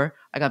 whatever.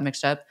 I got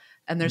mixed up.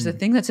 And there's a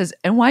thing that says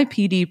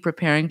NYPD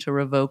preparing to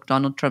revoke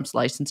Donald Trump's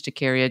license to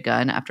carry a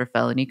gun after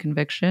felony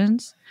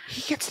convictions.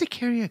 He gets to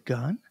carry a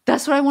gun?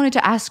 That's what I wanted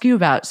to ask you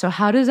about. So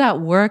how does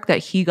that work that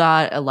he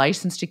got a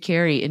license to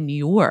carry in New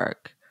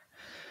York?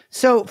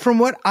 So from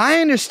what I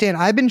understand,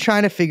 I've been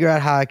trying to figure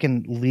out how I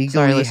can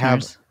legally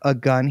have a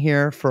gun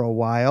here for a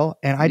while.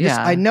 And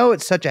I know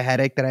it's such a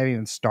headache that I haven't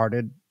even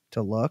started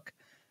to look.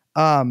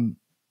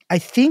 I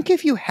think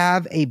if you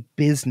have a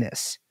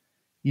business,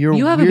 you're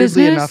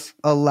weirdly enough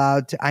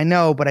allowed to. I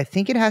know, but I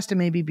think it has to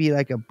maybe be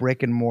like a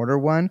brick and mortar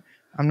one.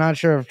 I'm not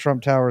sure if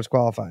Trump Towers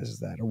qualifies as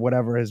that or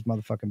whatever his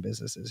motherfucking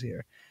business is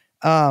here.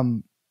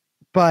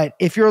 But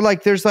if you're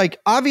like, there's like,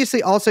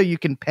 obviously also you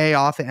can pay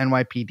off the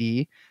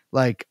NYPD,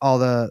 like all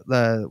the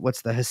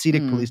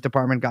Hasidic police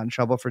department got in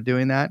trouble for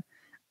doing that.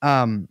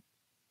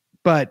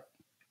 But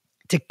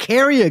to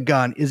carry a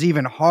gun is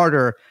even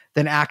harder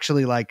than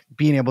actually like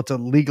being able to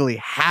legally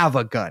have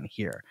a gun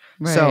here.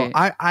 Right. So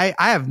I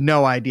have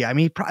no idea. I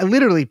mean,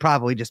 literally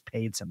probably just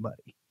paid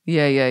somebody.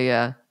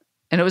 Yeah.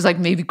 And it was like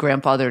maybe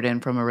grandfathered in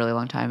from a really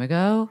long time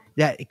ago.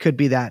 Yeah, it could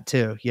be that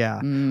too.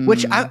 Yeah.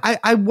 Which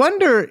I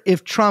wonder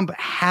if Trump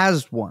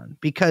has one,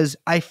 because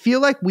I feel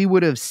like we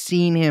would have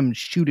seen him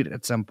shoot it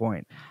at some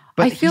point.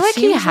 But I feel like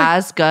he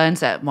has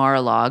guns at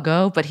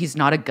Mar-a-Lago, but he's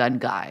not a gun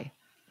guy.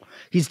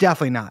 He's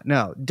definitely not.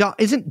 No.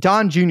 Isn't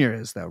Don Jr.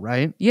 is though,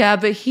 right? Yeah,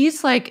 but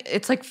he's like,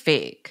 it's like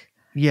fake.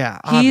 Yeah.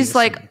 He's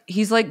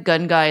like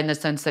gun guy in the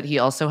sense that he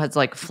also has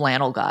like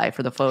flannel guy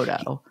for the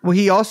photo. Well,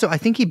 he also, I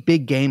think he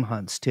big game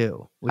hunts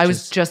too. I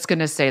was just going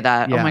to say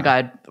that. Yeah. Oh my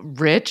God.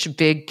 Rich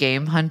big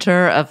game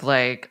hunter of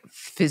like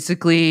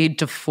physically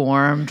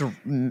deformed,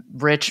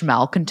 rich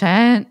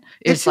malcontent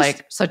is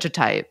like such a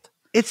type.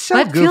 It's so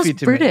that goofy feels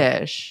to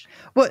British. me.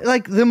 Well,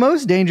 like the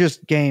most dangerous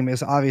game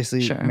is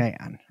obviously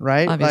man,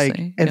 right?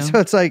 Obviously, like, and so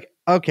it's like,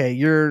 okay,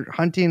 you're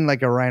hunting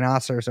like a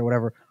rhinoceros or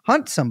whatever.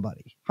 Hunt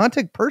somebody. Hunt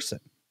a person.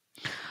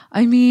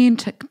 I mean,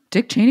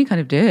 Dick Cheney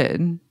kind of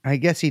did. I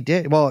guess he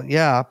did. Well,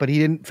 yeah, but he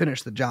didn't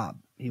finish the job.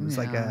 He was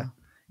like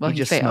he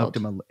just failed. smoked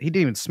him. He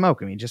didn't even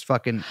smoke him. He just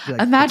fucking.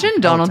 Like,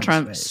 imagine Donald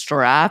Trump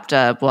strapped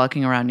up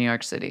walking around New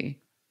York City.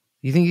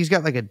 You think he's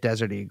got like a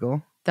desert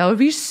eagle? That would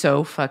be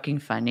so fucking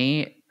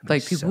funny.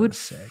 Like people would.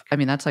 Sick. I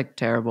mean, that's like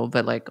terrible,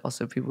 but like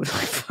also people would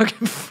like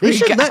fucking freak They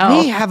should out. let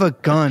me have a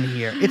gun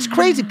here. It's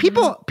crazy.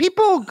 People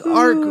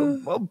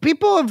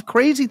have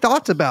crazy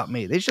thoughts about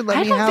me. They should let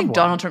me have one. I don't think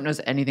Donald Trump knows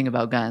anything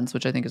about guns,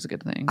 which I think is a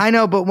good thing. I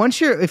know, but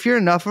if you're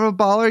enough of a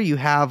baller, you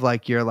have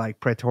like your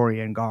like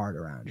Praetorian Guard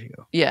around you.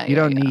 Yeah, you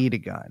don't need a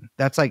gun.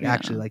 That's like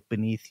actually like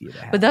beneath you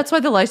to have. But that's why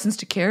the license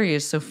to carry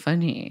is so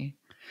funny.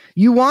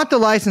 You want the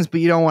license,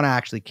 but you don't want to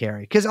actually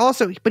carry. Because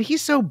also, but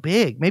he's so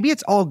big. Maybe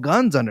it's all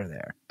guns under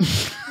there.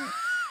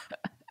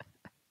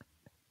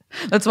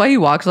 That's why he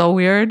walks all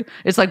weird.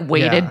 It's like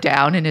weighted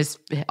down in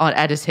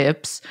at his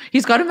hips.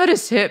 He's got him at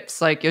his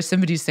hips, like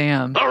Yosemite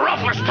Sam. The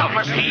roughest,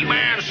 toughest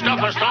He-Man,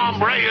 stuffest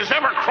hombre has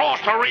ever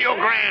crossed the Rio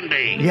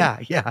Grande.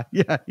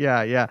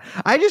 Yeah.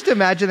 I just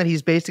imagine that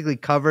he's basically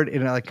covered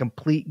in a like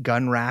complete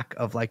gun rack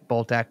of like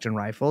bolt action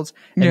rifles,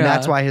 and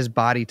that's why his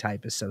body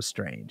type is so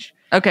strange.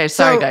 Okay,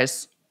 sorry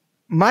guys.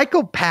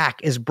 Michael Pack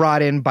is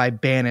brought in by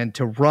Bannon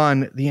to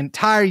run the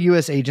entire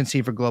U.S.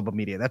 Agency for Global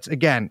Media. That's,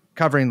 again,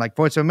 covering like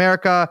Voice of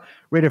America,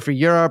 Radio Free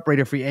Europe,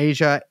 Radio Free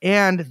Asia,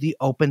 and the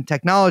Open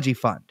Technology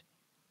Fund.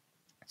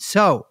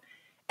 So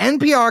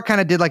NPR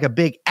kind of did like a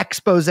big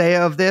expose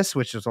of this,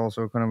 which is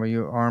also kind of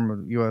a arm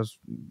of U.S.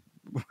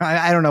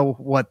 I don't know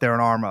what they're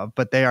an arm of,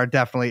 but they are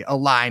definitely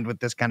aligned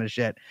with this kind of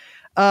shit.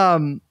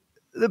 The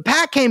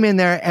Pack came in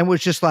there and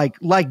was just like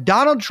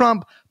Donald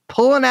Trump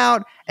pulling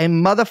out a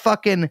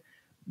motherfucking...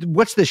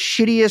 What's the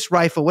shittiest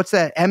rifle? What's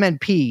that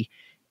MNP?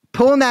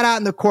 Pulling that out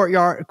in the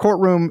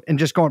courtroom and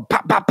just going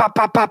pop, pop, pop,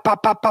 pop, pop,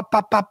 pop, pop, pop,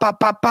 pop, pop, pop,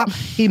 pop, pop.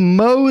 He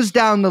mows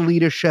down the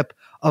leadership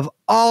of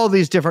all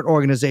these different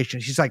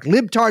organizations. He's like,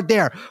 libtard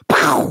there,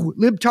 pow,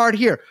 libtard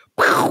here,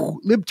 pow,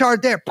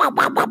 libtard there, pow,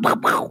 pow, pow, pow,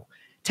 pow.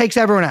 Takes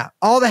everyone out.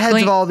 All the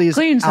heads of all these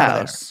cleans out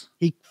house.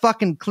 There. He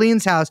fucking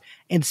cleans house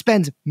and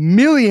spends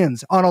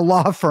millions on a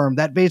law firm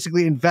that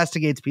basically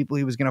investigates people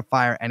he was going to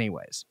fire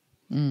anyways.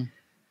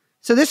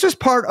 So this was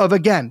part of,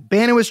 again,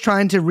 Bannon was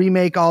trying to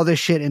remake all this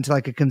shit into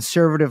like a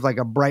conservative, like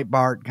a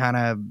Breitbart kind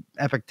of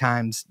Epoch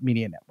Times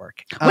media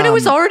network. When it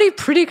was already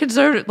pretty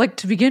conservative, like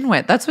to begin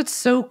with. That's what's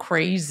so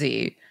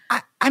crazy.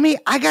 I mean,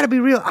 I got to be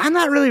real. I'm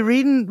not really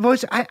reading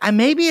Voice.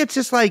 Maybe it's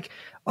just like,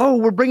 oh,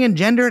 we're bringing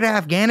gender to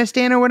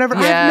Afghanistan or whatever.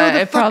 I have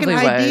no fucking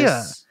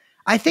idea.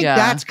 I think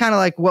that's kind of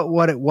like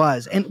what it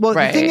was. And well,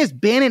 the thing is,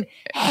 Bannon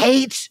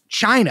hates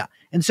China.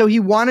 And so he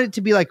wanted it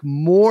to be like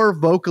more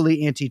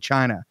vocally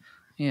anti-China.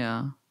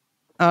 Yeah.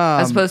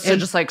 As opposed to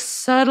just like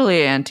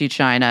subtly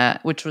anti-China,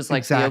 which was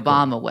like the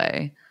Obama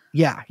way.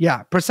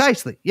 Yeah,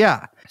 precisely.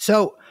 Yeah.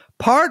 So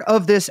part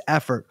of this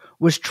effort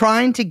was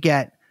trying to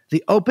get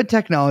the Open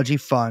Technology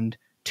Fund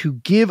to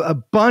give a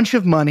bunch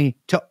of money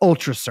to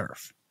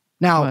UltraSurf.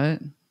 Now,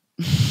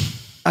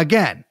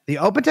 again, the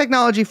Open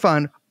Technology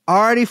Fund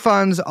already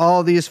funds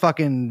all these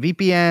fucking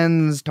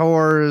VPNs,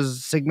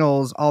 Tors,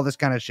 signals, all this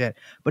kind of shit.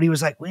 But he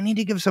was like, we need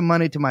to give some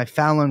money to my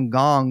Falun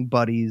Gong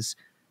buddies'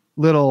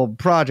 little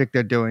project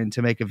they're doing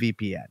to make a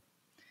VPN.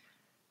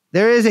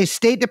 There is a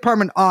State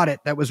Department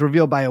audit that was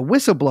revealed by a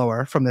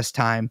whistleblower from this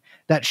time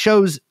that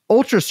shows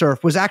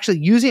UltraSurf was actually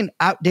using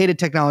outdated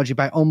technology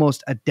by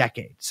almost a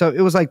decade. So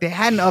it was like they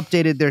hadn't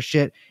updated their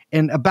shit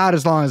in about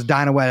as long as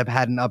DynaWeb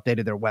hadn't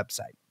updated their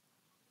website.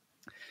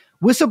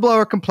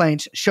 Whistleblower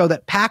complaints show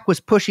that PAC was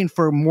pushing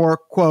for more,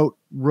 quote,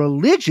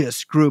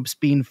 religious groups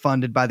being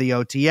funded by the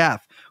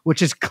OTF,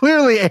 which is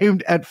clearly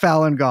aimed at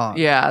Falun Gong.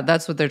 Yeah,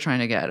 that's what they're trying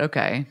to get.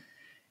 Okay.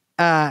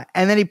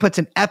 And then he puts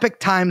an Epoch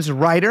Times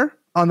writer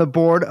on the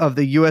board of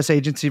the U.S.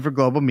 Agency for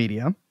Global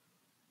Media.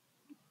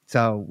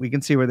 So we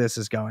can see where this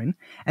is going.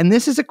 And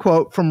this is a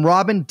quote from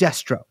Robin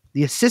Destro,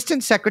 the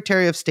Assistant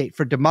Secretary of State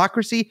for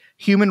Democracy,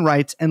 Human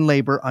Rights, and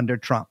Labor under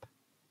Trump.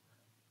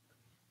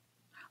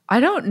 I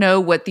don't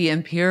know what the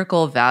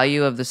empirical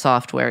value of the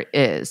software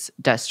is,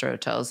 Destro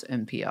tells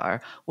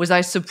NPR. Was I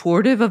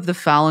supportive of the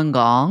Falun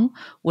Gong?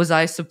 Was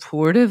I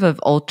supportive of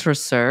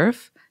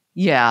UltraSurf?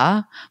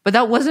 Yeah, but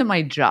that wasn't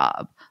my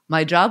job.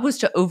 My job was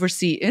to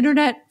oversee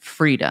internet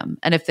freedom.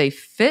 And if they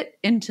fit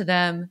into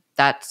them,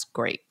 that's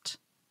great.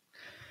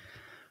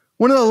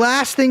 One of the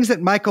last things that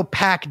Michael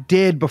Pack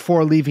did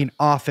before leaving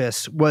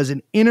office was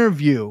an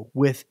interview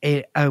with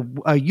a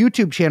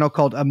YouTube channel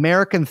called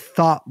American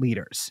Thought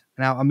Leaders.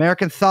 Now,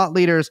 American Thought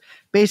Leaders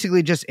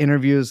basically just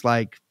interviews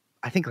like,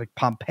 I think like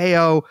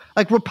Pompeo,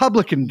 like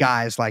Republican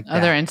guys like that.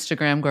 Other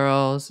Instagram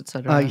girls,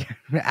 etc.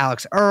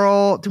 Alex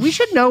Earl. We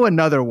should know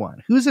another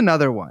one. Who's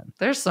another one?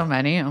 There's so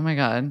many. Oh my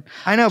God.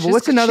 I know, but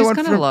what's another one?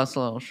 She's kind of lost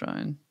a little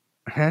shine.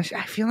 I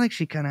feel like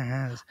she kind of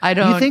has. I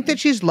don't. You think that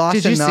she's lost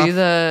Did you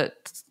enough?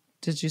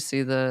 Did you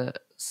see the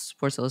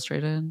Sports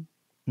Illustrated?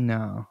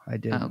 No, I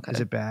didn't. Oh, okay. Is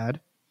it bad?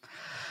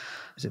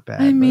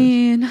 I Liz?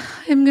 mean,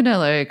 I'm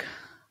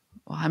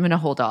gonna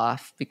hold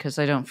off because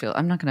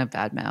I'm not gonna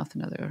badmouth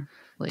another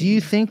lady. Do you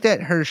think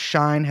that her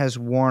shine has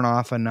worn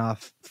off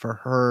enough for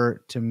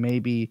her to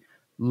maybe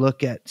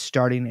look at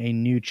starting a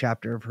new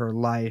chapter of her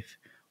life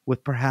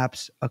with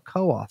perhaps a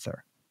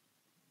co-author?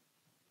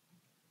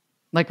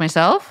 Like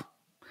myself?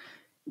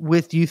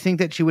 Do you think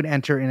that she would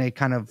enter in a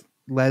kind of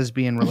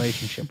lesbian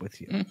relationship with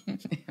you?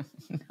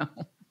 No.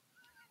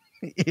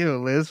 Ew,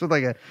 Liz,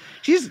 with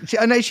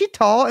is she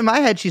tall? In my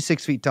head, she's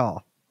 6 feet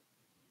tall,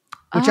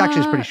 which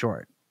actually is pretty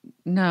short.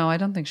 No, I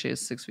don't think she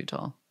is 6 feet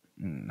tall.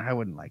 I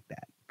wouldn't like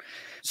that.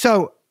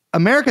 So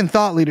American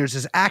Thought Leaders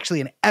is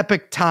actually an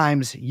Epoch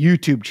Times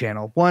YouTube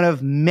channel, one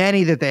of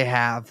many that they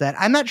have that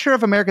I'm not sure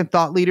if American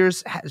Thought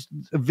Leaders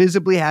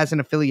visibly has an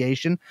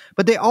affiliation,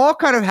 but they all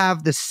kind of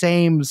have the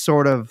same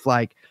sort of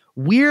like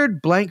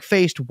weird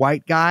blank-faced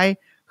white guy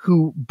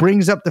who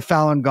brings up the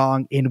Falun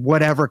Gong in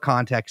whatever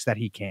context that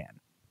he can.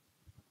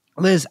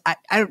 Liz,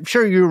 I'm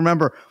sure you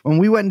remember when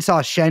we went and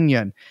saw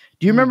Shenyun.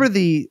 Do you remember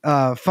the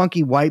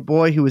funky white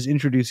boy who was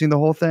introducing the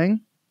whole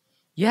thing?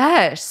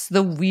 Yes,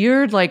 the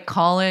weird like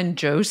Colin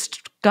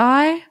Jost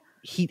guy.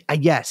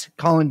 Yes,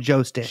 Colin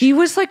Jostish. He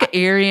was like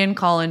Aryan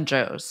Colin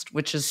Jost,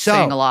 which is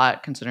saying a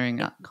lot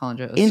considering Colin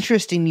Jost.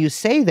 Interesting you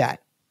say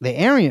that, the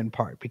Aryan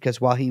part, because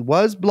while he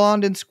was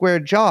blonde and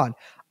square-jawed,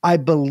 I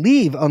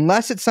believe,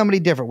 unless it's somebody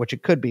different, which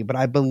it could be, but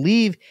I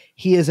believe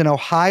he is an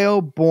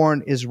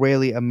Ohio-born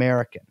Israeli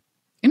American.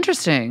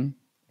 Interesting.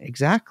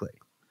 Exactly.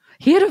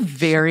 He had a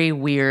very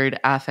weird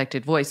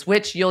affected voice,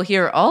 which you'll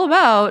hear all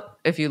about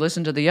if you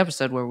listen to the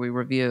episode where we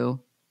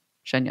review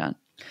Shenyun.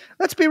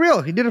 Let's be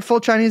real. He did a full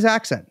Chinese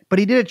accent, but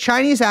he did a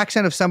Chinese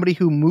accent of somebody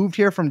who moved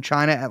here from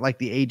China at like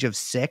the age of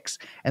 6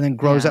 and then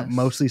grows up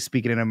mostly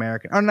speaking in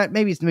American, or not,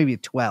 maybe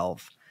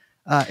 12.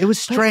 It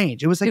was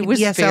strange. It was like it was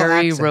ESL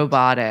very accent.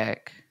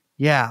 robotic.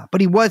 Yeah,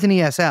 but he was an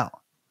ESL.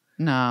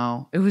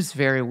 No, it was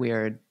very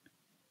weird.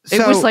 So,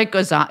 it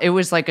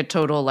was like a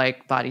total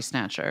like body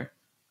snatcher.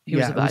 He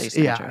was a body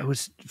snatcher. Yeah, it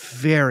was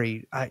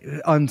very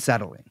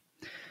unsettling.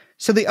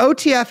 So the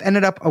OTF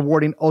ended up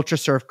awarding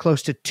UltraSurf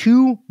close to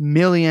 $2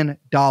 million.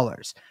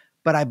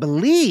 But I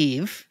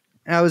believe,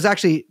 and I was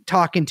actually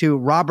talking to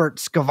Robert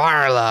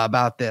Scavarla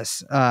about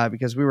this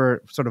because we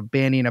were sort of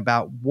banning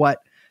about what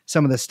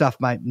some of this stuff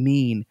might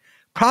mean.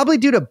 Probably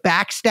due to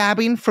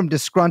backstabbing from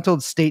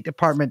disgruntled State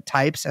Department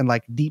types and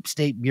like deep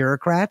state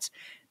bureaucrats,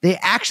 they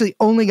actually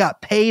only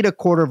got paid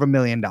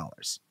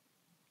 $250,000.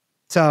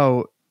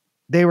 So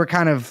they were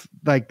kind of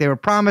like they were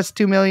promised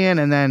 $2 million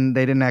and then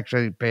they didn't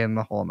actually pay him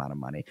the whole amount of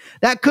money.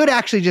 That could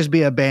actually just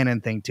be a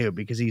Bannon thing too,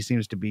 because he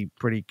seems to be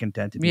pretty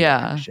content to do that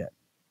kind of shit.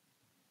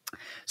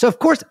 So of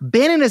course,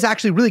 Bannon is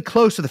actually really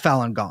close to the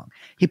Falun Gong.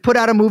 He put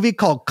out a movie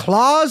called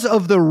Claws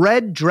of the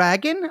Red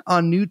Dragon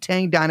on New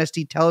Tang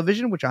Dynasty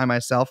Television, which I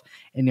myself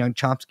and Young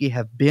Chomsky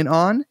have been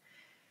on.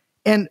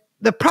 And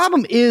the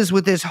problem is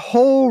with this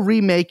whole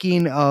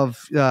remaking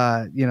of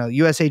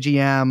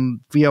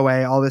USAGM,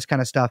 VOA, all this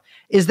kind of stuff,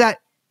 is that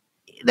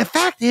the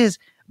fact is,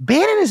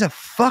 Bannon is a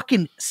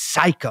fucking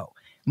psycho.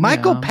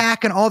 Michael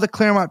Pack and all the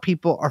Claremont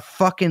people are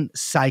fucking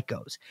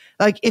psychos.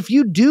 Like, if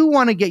you do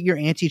want to get your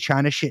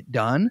anti-China shit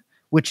done,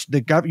 which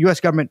the U.S.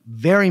 government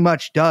very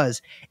much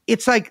does,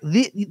 it's like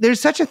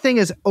there's such a thing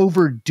as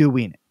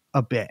overdoing it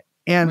a bit.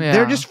 And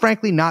they're just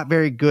frankly not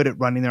very good at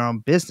running their own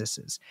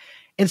businesses.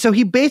 And so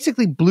he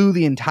basically blew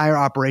the entire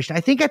operation.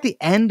 I think at the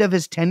end of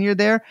his tenure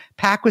there,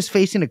 Pack was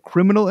facing a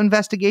criminal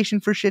investigation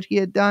for shit he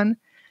had done.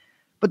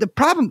 But the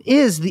problem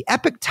is the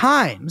Epoch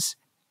Times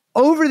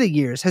over the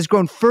years has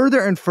grown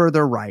further and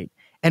further right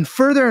and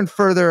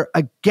further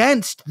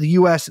against the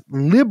U.S.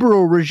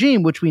 liberal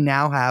regime, which we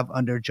now have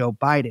under Joe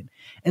Biden.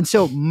 And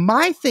so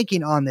my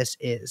thinking on this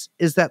is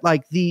that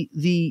like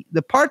the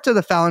parts of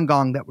the Falun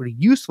Gong that were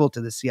useful to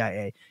the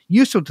CIA,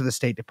 useful to the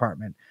State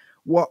Department,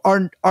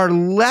 are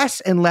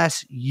less and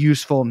less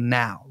useful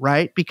now,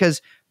 right?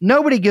 Because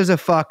nobody gives a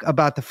fuck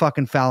about the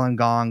fucking Falun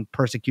Gong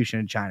persecution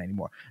in China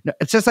anymore. No,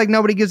 it's just like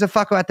nobody gives a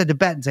fuck about the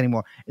Tibetans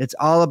anymore. It's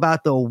all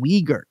about the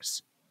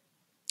Uyghurs.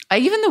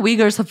 Even the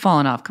Uyghurs have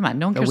fallen off. Come on,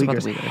 no one cares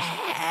about the Uyghurs.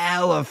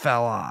 Hella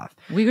fell off.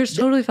 Uyghurs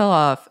totally fell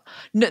off.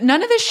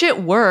 None of this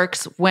shit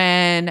works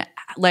when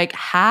like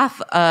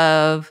half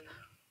of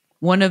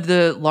one of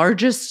the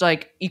largest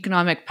like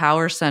economic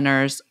power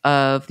centers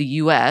of the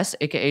US,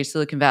 aka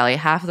Silicon Valley,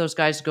 half of those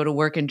guys go to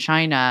work in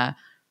China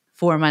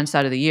 4 months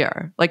out of the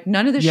year. Like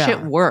none of this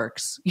shit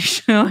works. You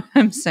know what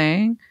I'm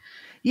saying?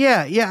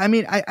 Yeah. I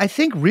mean, I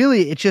think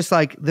really it's just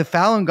like the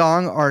Falun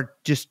Gong are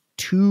just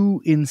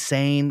too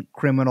insane,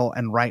 criminal,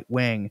 and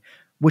right-wing,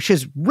 which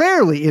has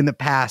rarely in the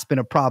past been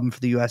a problem for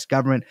the U.S.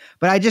 government.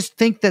 But I just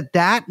think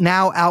that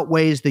now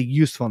outweighs the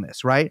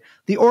usefulness, right?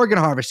 The organ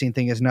harvesting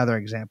thing is another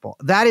example.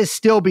 That is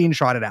still being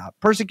trotted out.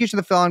 Persecution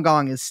of the Falun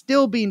Gong is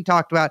still being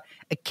talked about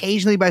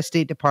occasionally by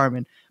State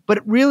Department, but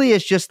it really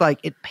is just like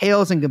it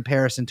pales in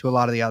comparison to a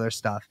lot of the other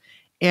stuff.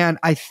 And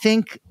I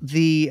think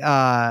the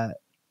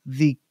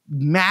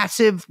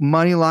massive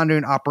money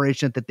laundering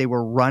operation that they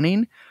were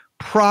running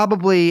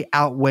probably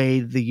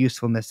outweighed the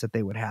usefulness that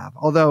they would have.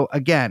 Although,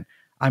 again,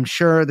 I'm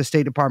sure the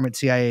State Department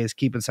CIA is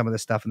keeping some of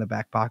this stuff in the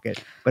back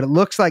pocket, but it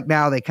looks like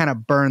now they kind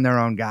of burn their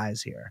own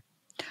guys here.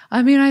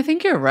 I mean, I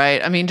think you're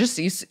right. I mean,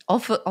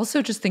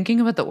 also just thinking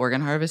about the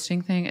organ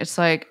harvesting thing, it's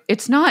like,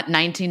 it's not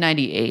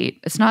 1998.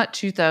 It's not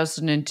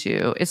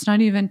 2002. It's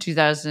not even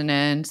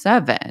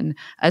 2007,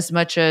 as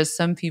much as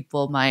some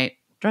people might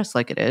dress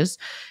like it is.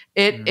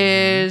 It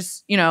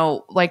is,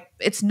 like,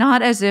 it's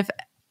not as if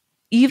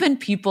even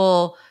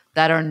people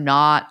that are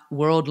not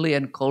worldly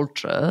and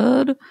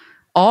cultured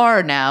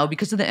are now,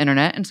 because of the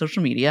internet and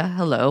social media.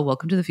 Hello,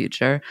 welcome to the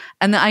future.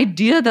 And the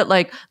idea that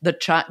like the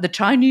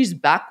Chinese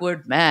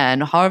backward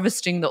man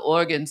harvesting the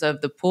organs of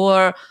the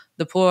poor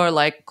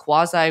like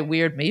quasi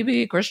weird,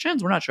 maybe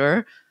Christians, we're not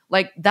sure.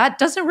 Like that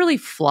doesn't really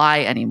fly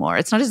anymore.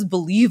 It's not as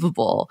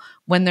believable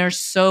when there's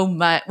so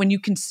much, when you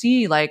can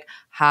see like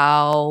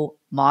how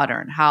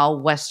modern, how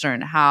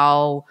Western,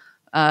 how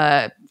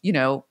I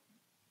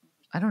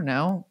don't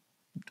know,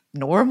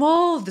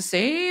 normal, the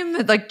same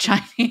like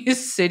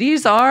Chinese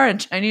cities are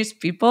and Chinese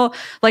people,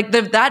 like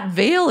that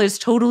veil is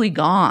totally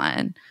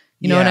gone.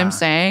 You know what I'm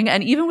saying?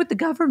 And even with the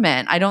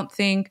government, I don't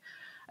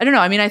know.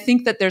 I mean, I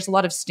think that there's a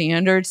lot of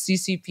standard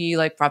CCP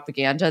like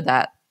propaganda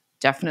that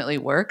definitely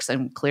works.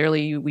 And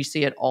clearly we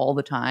see it all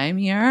the time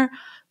here.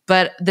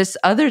 But this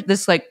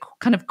like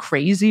kind of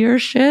crazier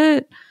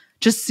shit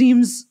just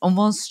seems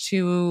almost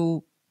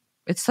too,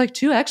 it's like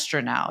too extra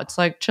now. It's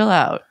like, chill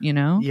out,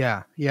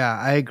 Yeah,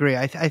 I agree.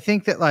 I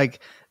think that like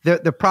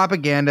the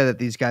propaganda that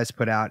these guys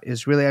put out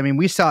is really, I mean,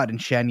 we saw it in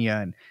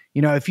Shenyang.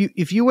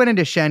 If you went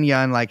into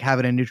Shenyang like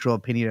having a neutral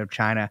opinion of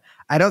China,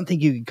 I don't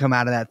think you could come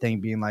out of that thing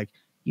being like,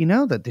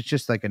 that it's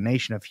just like a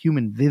nation of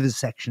human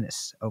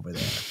vivisectionists over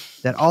there.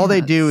 That all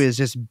they do is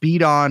just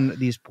beat on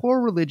these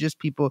poor religious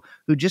people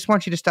who just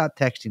want you to stop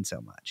texting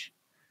so much.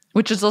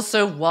 Which is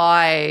also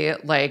why,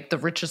 like, the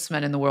richest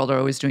men in the world are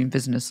always doing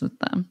business with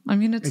them. I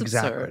mean, it's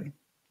absurd.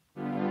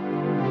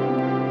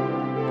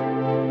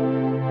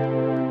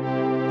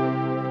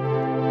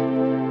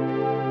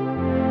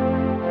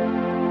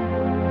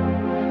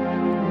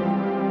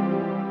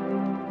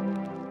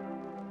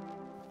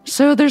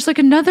 So there's like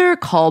another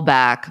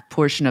callback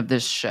portion of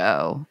this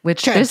show,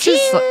 which this is.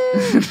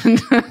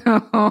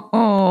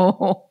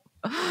 Oh,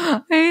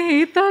 I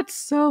hate that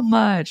so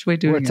much.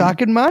 Wait, We're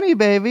talking money,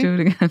 baby. Do it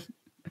again.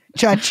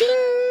 Cha-ching!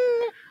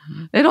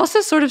 It also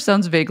sort of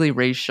sounds vaguely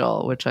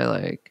racial, which I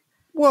like.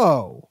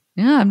 Whoa.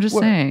 Yeah, I'm just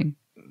saying.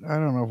 I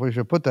don't know if we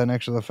should put that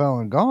next to the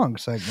Falun Gong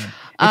segment.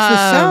 It's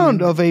the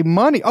sound of a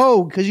money.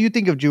 Oh, because you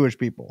think of Jewish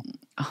people.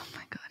 Oh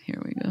my God,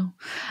 here we go.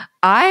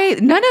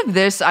 None of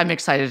this I'm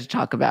excited to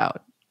talk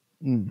about.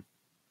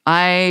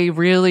 I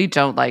really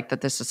don't like that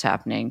this is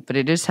happening, but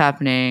it is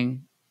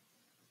happening.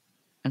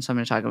 And so I'm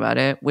going to talk about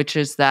it, which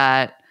is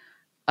that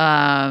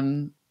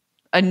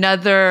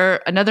another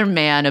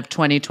man of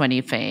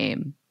 2020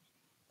 fame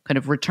kind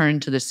of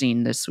returned to the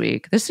scene this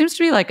week. This seems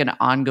to be like an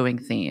ongoing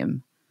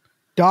theme.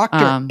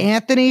 Dr.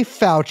 Anthony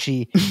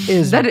Fauci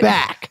is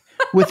back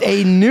with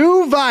a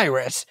new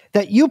virus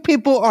that you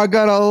people are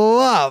going to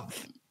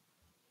love.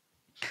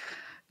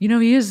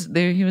 He is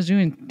there. He was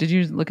doing, did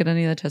you look at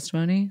any of the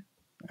testimony?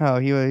 Oh,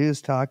 he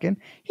was talking.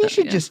 He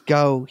should just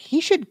go.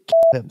 He should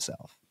kill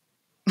himself.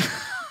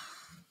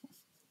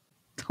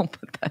 Don't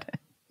put that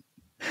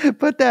in.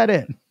 Put that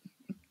in.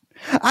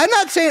 I'm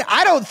not saying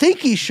I don't think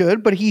he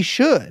should, but he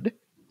should.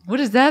 What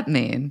does that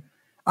mean?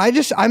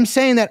 I'm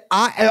saying that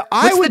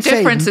What's would the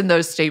difference in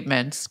those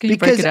statements? Can you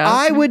break it out?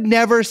 Because I would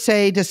never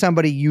say to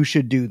somebody, you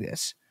should do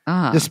this,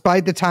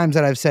 despite the times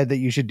that I've said that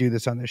you should do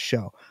this on this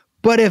show.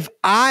 But if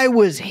I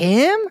was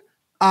him,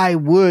 I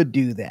would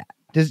do that.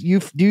 Do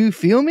you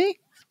feel me?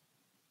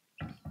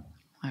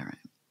 All right.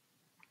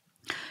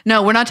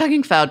 No, we're not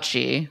talking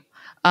Fauci.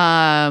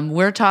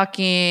 We're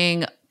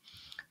talking,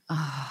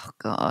 oh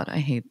God, I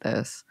hate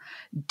this.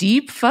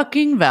 Deep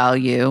fucking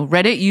value,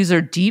 Reddit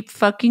user deep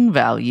fucking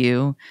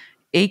value,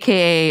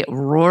 aka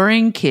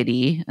Roaring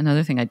Kitty,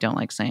 another thing I don't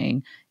like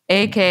saying,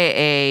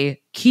 aka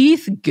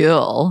Keith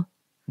Gill,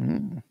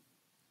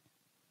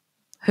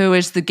 who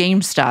is the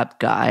GameStop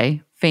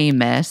guy,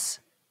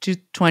 famous to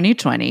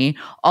 2020.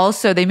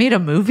 Also, they made a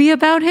movie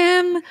about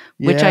him,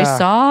 which I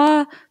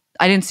saw.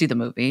 I didn't see the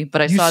movie,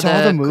 but I saw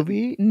the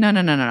movie.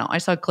 No. I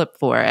saw a clip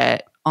for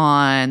it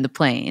on the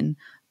plane,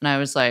 and I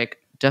was like,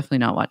 definitely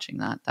not watching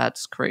that.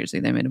 That's crazy.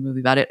 They made a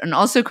movie about it, and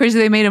also crazy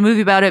they made a movie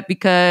about it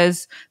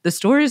because the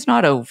story is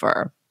not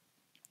over.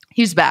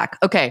 He's back.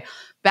 Okay,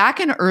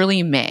 back in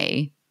early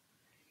May,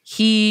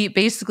 he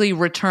basically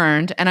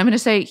returned, and I'm going to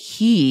say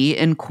he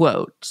in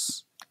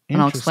quotes,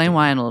 and I'll explain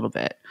why in a little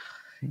bit.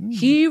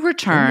 He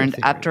returned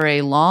after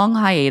a long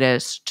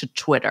hiatus to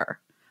Twitter,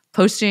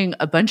 posting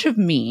a bunch of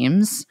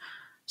memes,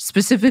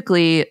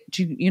 specifically,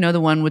 the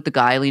one with the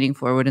guy leaning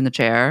forward in the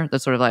chair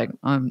that's sort of like,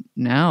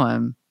 now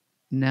I'm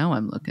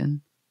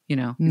looking, he's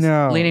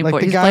leaning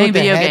forward. He's playing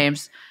video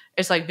games.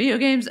 It's like video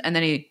games, and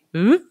then he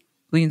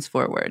leans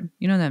forward.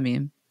 You know that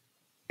meme?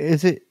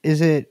 Is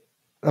it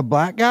a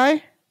black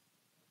guy?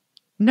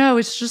 No,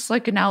 it's just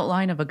like an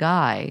outline of a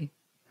guy.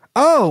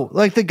 Oh,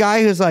 like the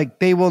guy who's like,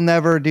 they will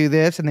never do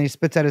this, and then he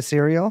spits out a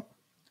cereal?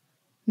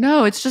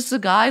 No, it's just a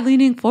guy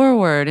leaning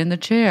forward in the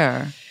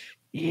chair.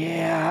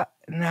 Yeah,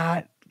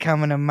 not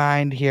coming to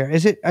mind here.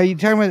 Are you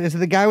talking about, is it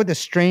the guy with the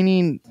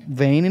straining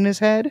vein in his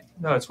head?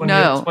 No, it's when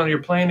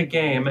you're playing a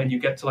game and you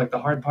get to like the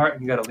hard part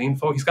and you got to lean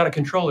forward. He's got a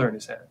controller in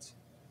his hands.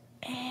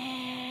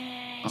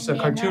 It's a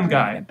cartoon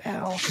guy.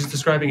 He's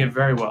describing it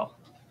very well.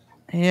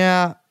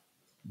 Yeah.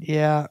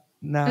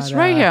 It's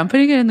right here. I'm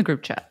putting it in the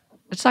group chat.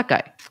 It's that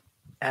guy.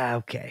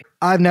 Okay.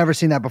 I've never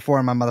seen that before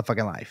in my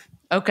motherfucking life.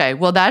 Okay,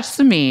 well, that's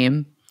the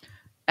meme.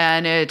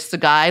 And it's the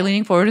guy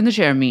leaning forward in the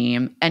chair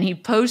meme. And he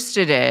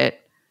posted it.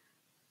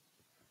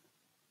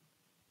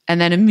 And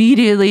then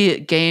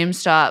immediately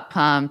GameStop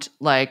pumped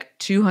like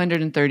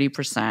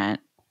 230%,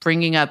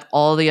 bringing up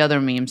all the other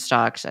meme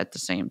stocks at the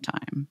same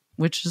time,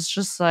 which is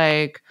just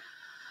like,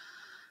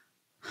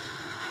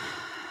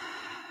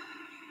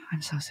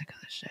 I'm so sick of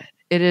this shit.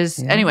 It is.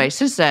 Yeah. Anyway,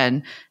 since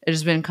then, it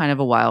has been kind of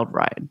a wild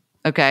ride.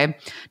 Okay.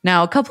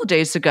 Now, a couple of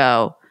days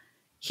ago,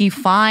 he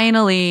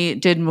finally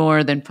did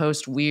more than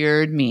post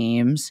weird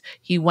memes.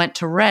 He went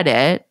to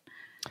Reddit.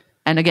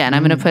 And again,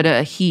 I'm going to put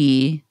a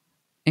he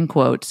in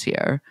quotes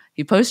here.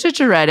 He posted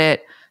to Reddit.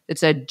 It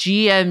said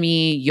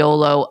GME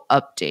YOLO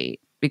update,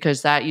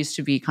 because that used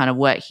to be kind of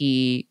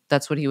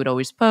that's what he would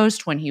always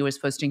post when he was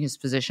posting his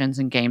positions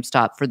in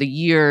GameStop for the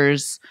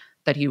years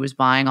that he was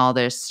buying all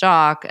this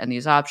stock and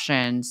these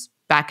options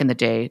back in the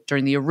day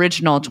during the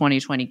original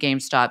 2020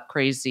 GameStop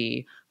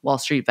crazy Wall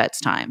Street bets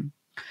time.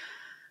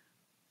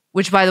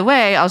 Which, by the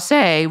way, I'll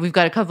say we've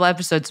got a couple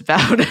episodes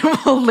about it.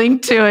 We'll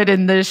link to it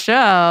in the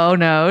show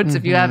notes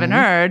if you haven't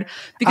heard.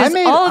 Because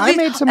I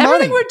made some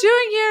everything money. We're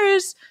doing here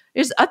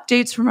is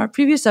updates from our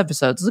previous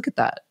episodes. Look at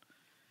that.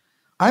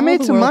 I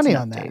made some money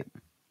on that.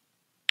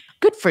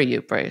 Good for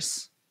you,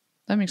 Bryce.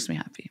 That makes me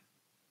happy.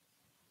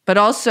 But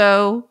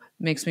also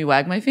makes me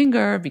wag my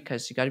finger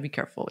because you got to be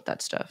careful with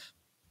that stuff.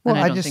 Well,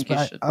 I just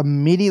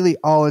immediately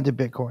all into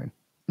Bitcoin.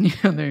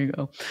 Yeah, there you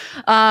go.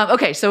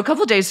 Okay, so a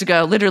couple of days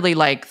ago, literally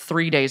like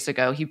 3 days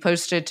ago, he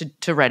posted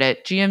to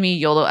Reddit, GME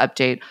YOLO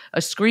update, a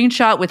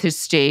screenshot with his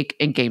stake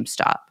in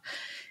GameStop.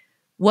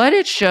 What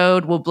it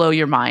showed will blow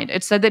your mind.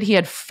 It said that he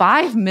had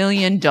 $5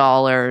 million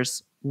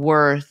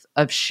worth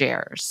of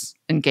shares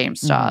in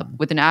GameStop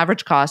with an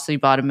average cost that he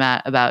bought him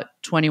at about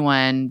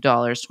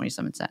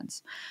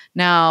 $21.27.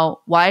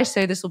 Now, why I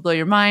say this will blow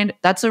your mind,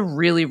 that's a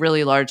really,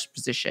 really large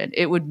position.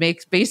 It would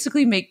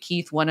basically make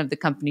Keith one of the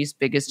company's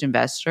biggest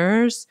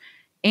investors.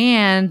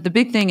 And the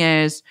big thing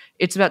is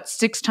it's about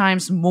 6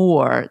 times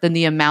more than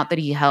the amount that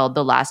he held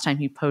the last time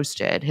he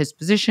posted his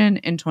position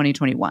in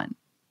 2021.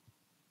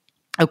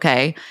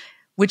 Okay,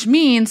 which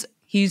means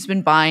he's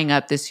been buying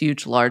up this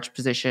huge, large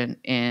position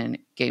in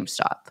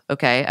GameStop.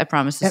 Okay, I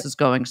promise this is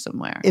going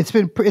somewhere. It's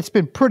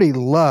been pretty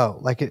low.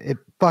 Like it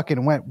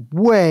fucking went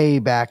way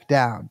back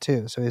down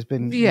too. So he's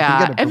been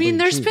I mean,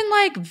 there's been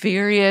like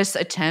various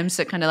attempts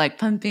at kind of like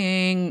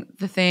pumping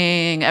the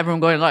thing. Everyone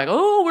going like,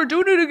 "Oh, we're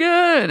doing it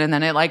again," and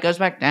then it like goes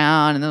back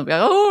down, and they'll be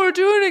like, "Oh, we're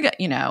doing it again."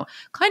 You know,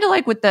 kind of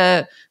like with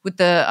the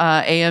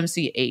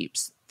AMC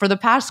apes. For the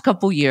past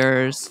couple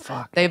years,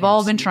 they've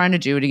all been trying to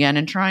do it again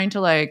and trying to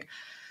like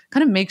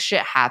kind of make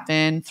shit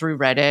happen through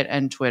Reddit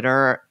and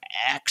Twitter,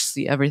 X,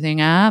 the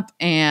everything app,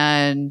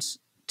 and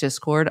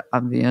Discord,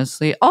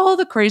 obviously. All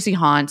the crazy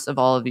haunts of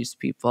all of these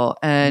people.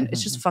 And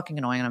it's just fucking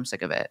annoying and I'm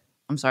sick of it.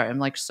 I'm sorry. I'm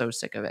like so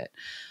sick of it.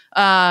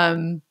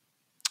 In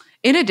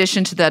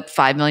addition to that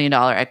 $5 million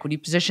equity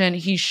position,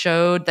 he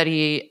showed that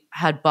he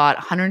had bought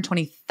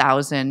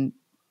 120,000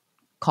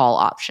 call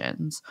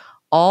options,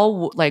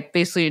 all like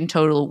basically in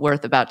total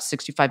worth about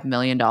 $65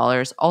 million,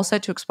 all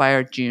set to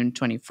expire June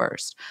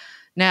 21st.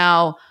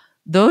 Now,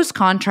 those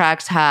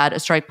contracts had a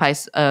strike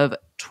price of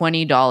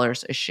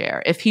 $20 a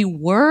share. If he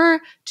were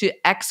to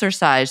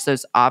exercise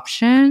those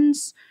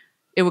options,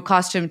 it would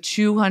cost him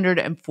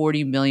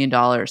 $240 million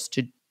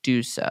to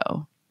do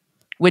so,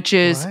 which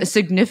is a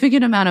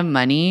significant amount of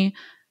money.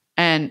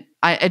 And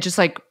I just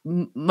like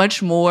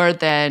much more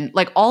than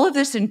like all of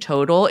this in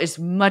total is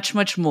much,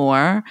 much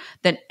more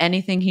than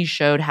anything he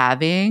showed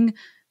having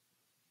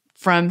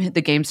from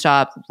the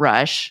GameStop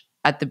rush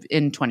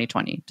in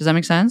 2020. Does that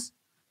make sense?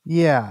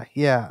 Yeah.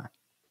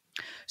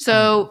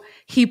 So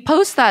he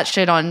posts that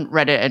shit on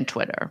Reddit and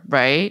Twitter,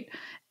 right?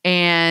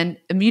 And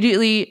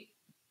immediately,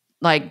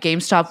 like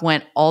GameStop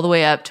went all the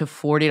way up to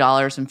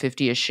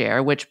 $40.50 a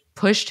share, which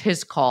pushed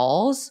his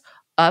calls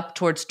up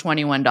towards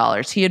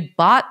 $21. He had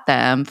bought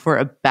them for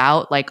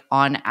about like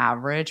on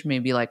average,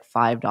 maybe like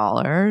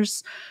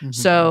 $5.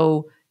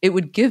 So it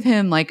would give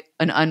him like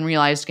an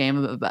unrealized gain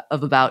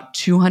of about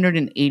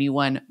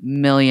 $281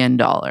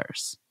 million.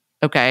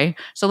 Okay.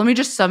 So let me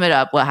just sum it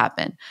up what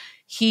happened.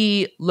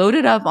 He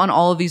loaded up on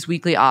all of these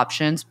weekly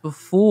options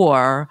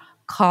before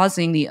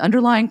causing the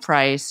underlying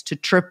price to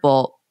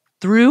triple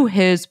through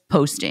his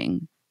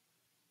posting.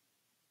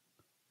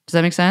 Does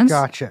that make sense?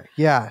 Gotcha.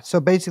 Yeah. So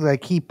basically,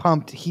 like he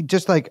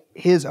just like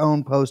his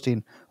own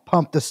posting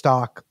pumped the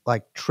stock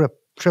like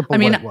triple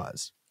what it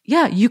was.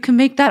 Yeah, you can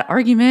make that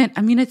argument.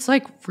 I mean, it's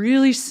like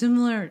really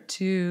similar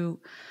to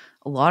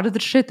a lot of the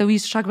shit that we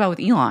used to talk about with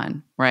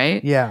Elon,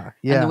 right? Yeah.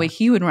 And the way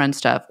he would run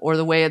stuff, or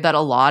the way that a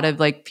lot of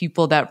like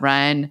people that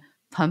run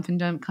pump and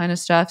dump kind of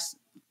stuffs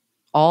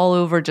all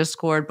over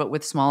Discord, but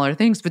with smaller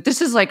things. But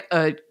this is like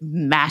a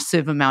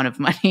massive amount of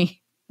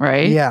money,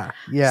 right? Yeah.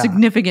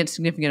 Significant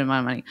amount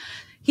of money.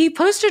 He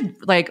posted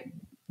like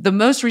the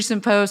most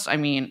recent post. I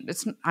mean,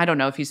 I don't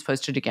know if he's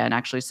posted again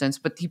actually since,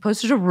 but he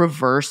posted a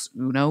reverse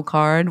Uno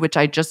card, which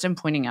I just am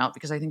pointing out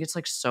because I think it's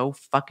like so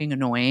fucking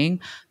annoying.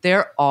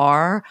 There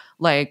are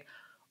like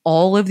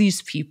all of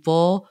these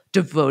people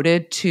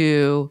devoted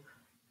to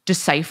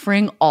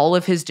deciphering all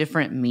of his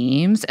different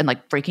memes and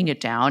like breaking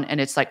it down. And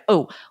it's like,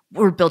 oh,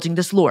 we're building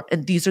this lore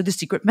and these are the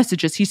secret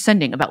messages he's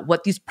sending about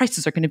what these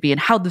prices are going to be and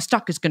how the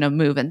stock is going to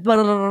move and blah,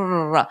 blah, blah,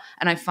 blah, blah.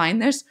 And I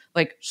find this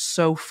like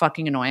so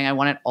fucking annoying. I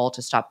want it all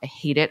to stop. I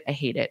hate it.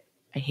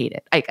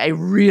 I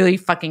really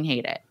fucking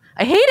hate it.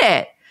 I hate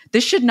it.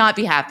 This should not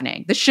be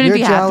happening. This shouldn't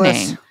be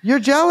happening. You're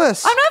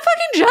jealous. I'm not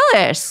fucking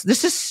jealous.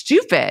 This is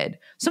stupid.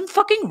 Some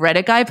fucking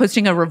Reddit guy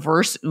posting a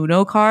reverse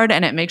Uno card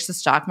and it makes the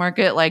stock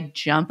market like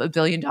jump $1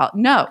 billion.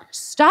 No,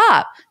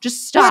 stop.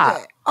 Just stop.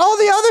 What? All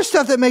the other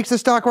stuff that makes the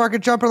stock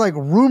market jump are like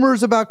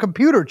rumors about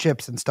computer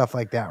chips and stuff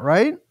like that,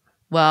 right?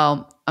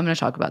 Well, I'm going to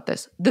talk about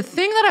this. The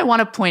thing that I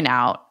want to point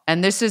out,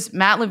 and this is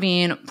Matt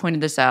Levine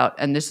pointed this out,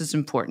 and this is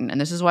important,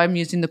 and this is why I'm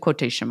using the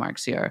quotation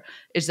marks here,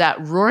 is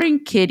that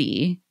Roaring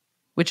Kitty,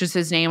 which is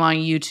his name on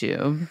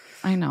YouTube.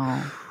 I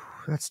know.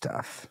 That's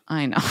tough.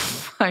 I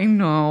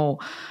know.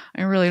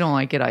 I really don't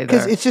like it either.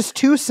 Because it's just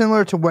too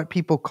similar to what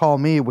people call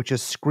me, which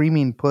is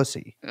screaming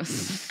pussy.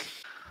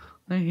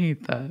 I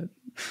hate that.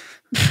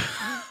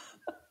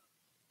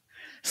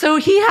 So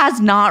he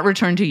has not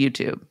returned to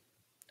YouTube.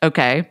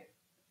 Okay.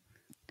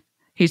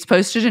 He's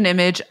posted an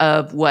image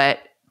of what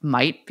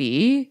might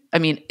be. I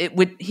mean,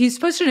 he's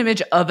posted an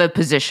image of a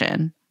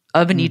position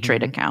of an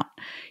E-Trade account.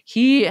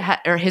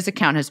 His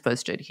account has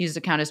posted. His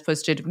account has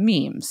posted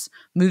memes,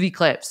 movie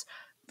clips,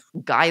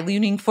 guy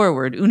leaning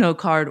forward, Uno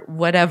card,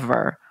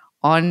 whatever,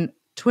 on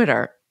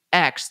Twitter,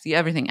 X, the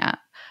everything app.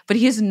 But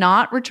he has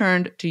not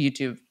returned to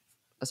YouTube.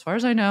 As far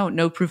as I know,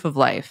 no proof of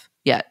life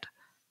yet.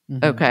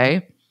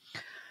 Okay.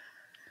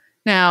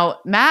 Now,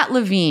 Matt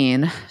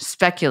Levine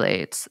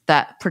speculates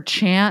that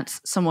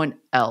perchance someone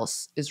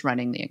else is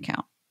running the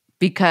account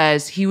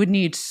because he would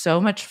need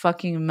so much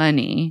fucking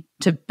money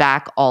to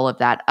back all of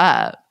that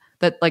up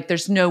that like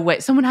there's no way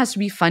someone has to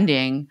be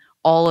funding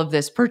all of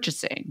this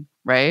purchasing,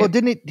 right? Well,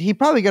 didn't he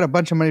probably got a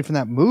bunch of money from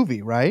that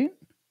movie, right?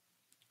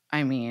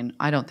 I mean,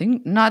 I don't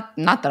think not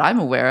that I'm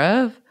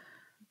aware of.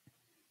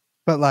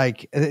 But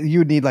like you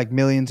would need like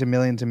millions and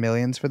millions and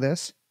millions for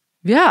this?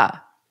 Yeah.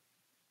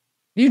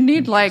 You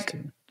need like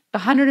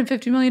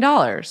 $150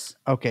 million.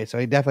 Okay, so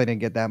he definitely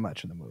didn't get that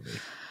much in the movie.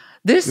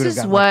 This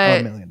is what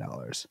 $1 million.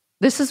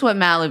 This is what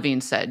Matt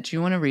Levine said. Do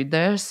you want to read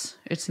this?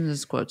 It's in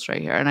his quotes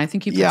right here, and I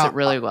think he puts it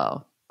really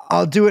well.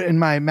 I'll do it in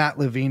my Matt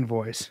Levine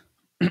voice.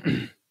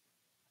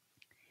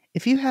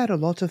 If you had a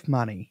lot of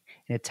money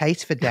and a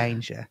taste for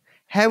danger,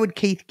 how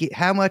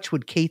much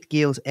would Keith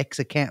Gill's X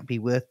account be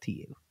worth to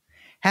you?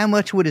 How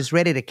much would his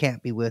Reddit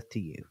account be worth to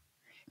you?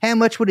 How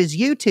much would his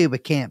YouTube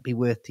account be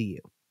worth to you?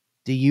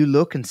 Do you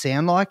look and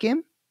sound like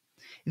him?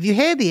 If you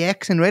had the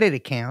X and Reddit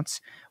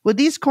accounts, would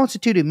these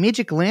constitute a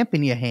magic lamp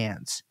in your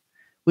hands?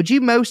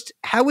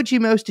 How would you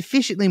most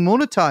efficiently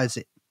monetize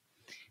it?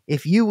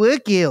 If you were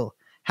Gill,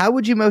 how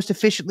would you most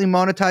efficiently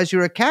monetize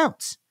your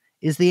accounts?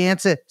 Is the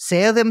answer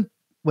sell them?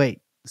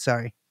 Wait,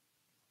 sorry.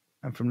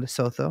 I'm from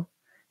Lesotho.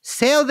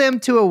 Sell them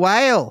to a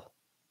whale.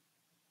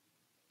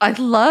 I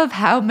love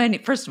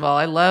first of all,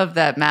 I love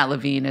that Matt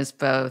Levine is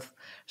both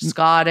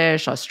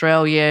Scottish,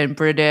 Australian,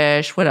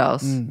 British. What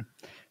else?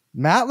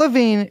 Matt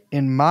Levine,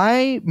 in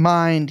my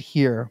mind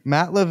here,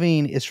 Matt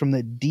Levine is from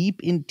the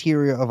deep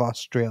interior of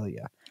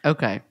Australia.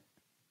 Okay.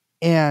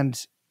 And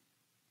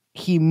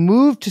he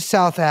moved to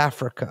South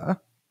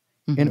Africa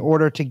in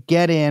order to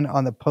get in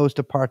on the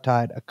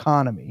post-apartheid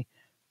economy,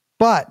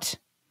 but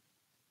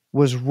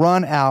was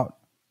run out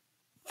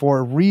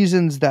for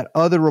reasons that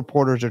other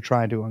reporters are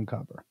trying to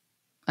uncover.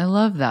 I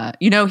love that.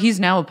 You know, he's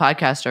now a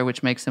podcaster,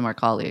 which makes him our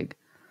colleague.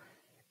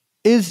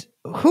 Is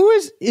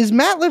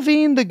Matt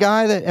Levine the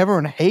guy that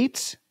everyone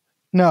hates?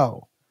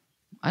 No.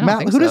 I don't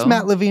think so. Who does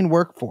Matt Levine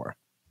work for?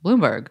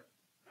 Bloomberg.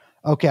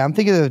 Okay, I'm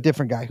thinking of a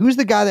different guy. Who's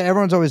the guy that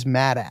everyone's always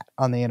mad at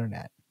on the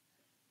internet?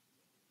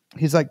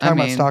 He's like talking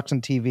about stocks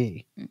on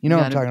TV. You know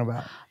what I'm talking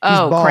about.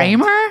 Oh,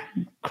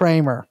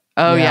 Kramer?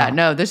 Oh, yeah.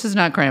 No, this is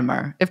not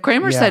Kramer. If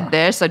Kramer said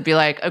this, I'd be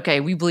like,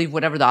 okay, we believe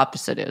whatever the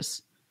opposite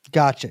is.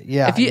 Gotcha.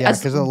 Yeah. If you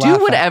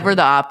do whatever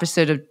the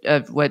opposite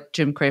of what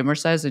Jim Kramer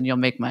says, and you'll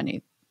make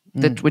money,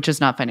 which is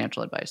not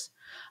financial advice.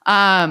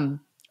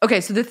 Okay,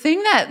 so the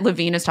thing that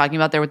Levine is talking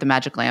about there with the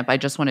magic lamp, I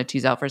just want to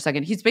tease out for a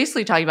second. He's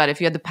basically talking about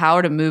if you had the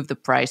power to move the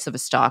price of a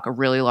stock a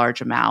really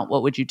large amount,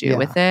 what would you do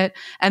with it?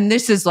 And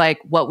this is like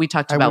what we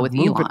talked about with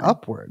Elon. Move it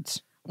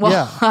upwards.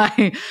 Well,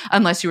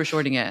 unless you were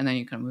shorting it and then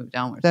you can move it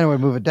downwards. Then it would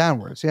move it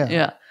downwards, yeah.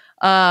 Yeah.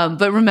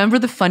 But remember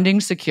the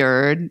funding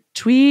secured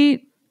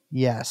tweet?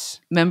 Yes.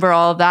 Remember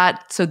all of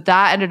that? So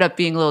that ended up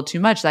being a little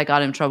too much. That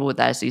got him in trouble with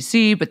the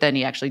SEC, but then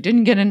he actually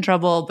didn't get in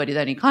trouble, but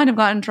then he kind of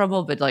got in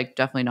trouble, but like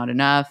definitely not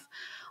enough.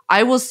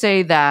 I will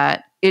say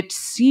that it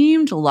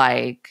seemed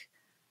like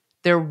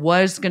there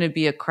was going to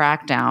be a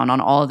crackdown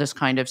on all of this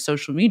kind of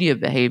social media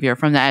behavior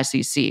from the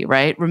SEC,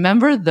 right?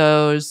 Remember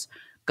those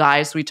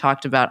guys we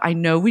talked about? I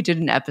know we did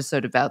an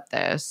episode about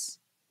this,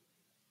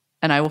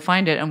 and I will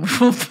find it and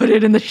we'll put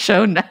it in the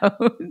show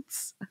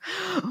notes.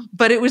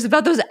 But it was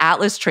about those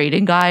Atlas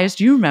trading guys.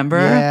 Do you remember?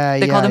 Yeah,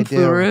 they called them I do.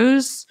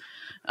 Furus.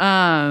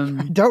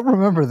 I don't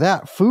remember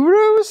that.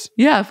 Furus?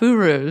 Yeah,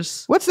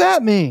 Furus. What's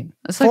that mean?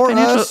 It's like For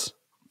us?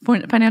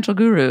 financial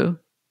guru.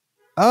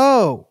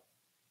 Oh,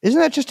 isn't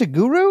that just a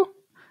guru?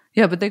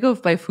 Yeah, but they go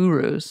by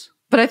Furus.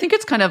 But I think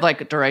it's kind of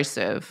like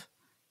derisive.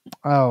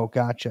 Oh,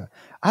 gotcha.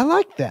 I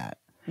like that.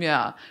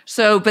 Yeah.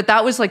 So, but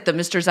that was like the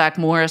Mr. Zach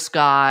Morris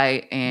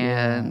guy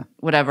and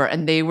whatever.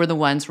 And they were the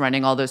ones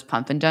running all those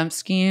pump and dump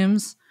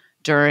schemes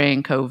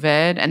during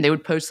COVID. And they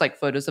would post like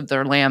photos of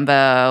their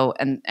Lambo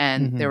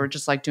and they were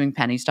just like doing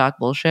penny stock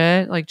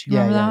bullshit. Like, do you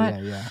remember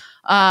that?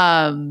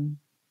 Yeah.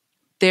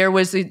 There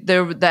was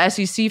the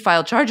SEC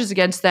filed charges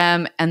against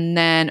them. And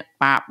then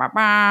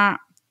the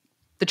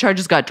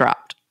charges got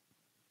dropped.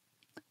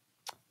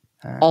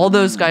 All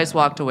those guys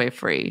walked away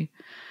free.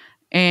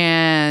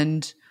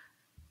 And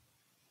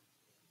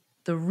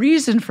the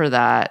reason for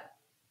that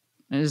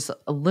is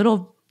a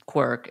little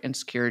quirk in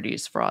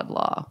securities fraud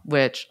law,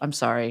 which I'm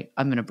sorry,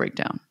 I'm going to break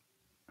down.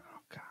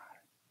 Oh, God.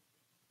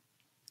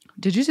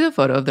 Did you see the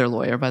photo of their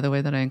lawyer, by the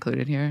way, that I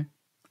included here?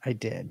 I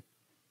did.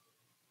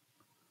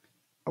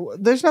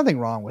 There's nothing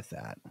wrong with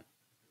that.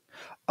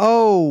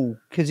 Oh,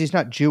 because he's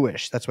not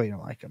Jewish. That's why you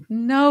don't like him.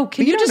 No,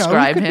 can you don't know.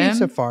 describe He could him? be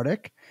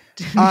Sephardic.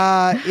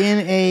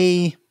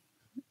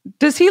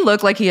 Does he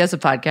look like he has a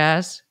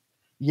podcast?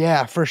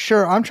 Yeah, for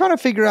sure. I'm trying to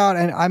figure out,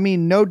 and I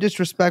mean, no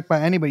disrespect by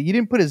anybody. You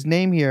didn't put his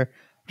name here.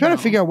 I'm trying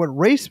to figure out what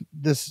race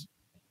this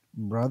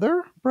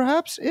brother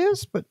perhaps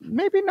is, but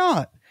maybe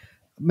not.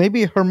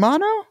 Maybe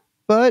Hermano,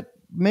 but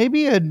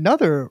maybe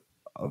another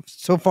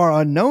so far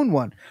unknown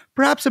one.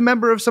 Perhaps a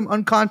member of some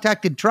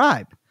uncontacted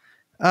tribe.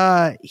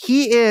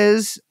 He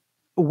is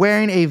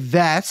wearing a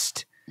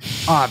vest,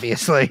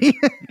 obviously.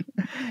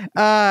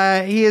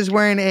 He is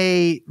wearing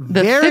a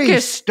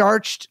very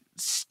starched,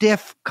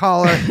 stiff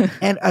collar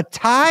and a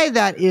tie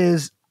that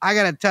is, I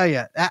gotta tell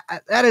you,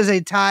 that is a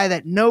tie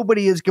that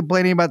nobody is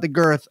complaining about the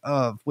girth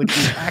of, which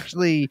is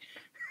actually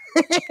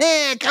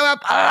come up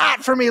a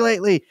lot for me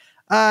lately.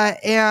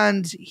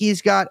 And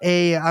he's got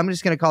I'm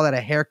just gonna call that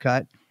a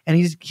haircut, and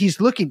he's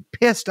looking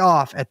pissed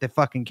off at the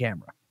fucking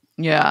camera.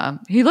 Yeah,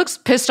 he looks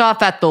pissed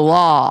off at the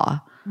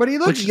law. But he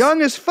looks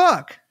young as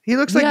fuck. He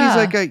looks like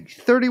he's like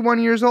 31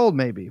 years old,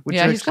 maybe.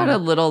 He's got a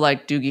little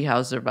like Doogie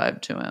Howser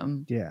vibe to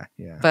him. Yeah.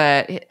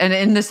 But and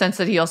in the sense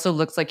that he also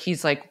looks like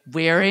he's like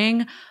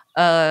wearing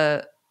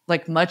a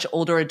like much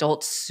older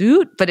adult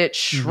suit, but it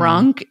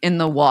shrunk in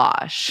the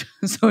wash,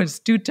 so it's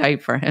too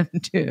tight for him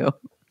too.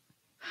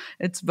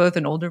 It's both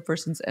an older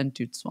person's and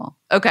too small.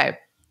 Okay.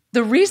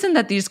 The reason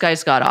that these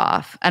guys got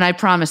off, and I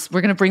promise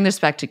we're going to bring this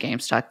back to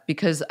GameStop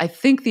because I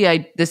think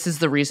this is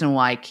the reason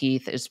why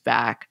Keith is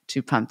back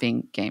to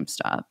pumping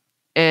GameStop,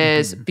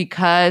 is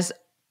because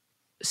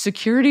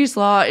securities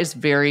law is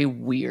very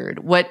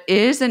weird. What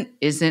is and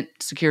isn't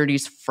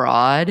securities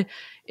fraud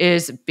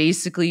is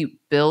basically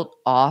built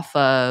off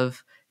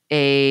of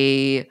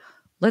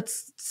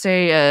let's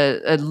say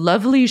a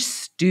lovely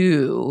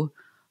stew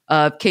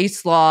of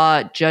case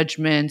law,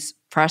 judgments,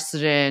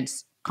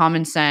 precedents,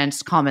 common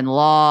sense, common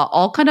law,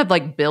 all kind of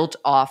like built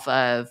off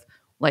of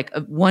like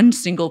one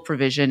single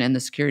provision in the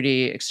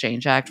Security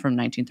Exchange Act from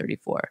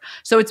 1934.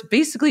 So it's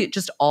basically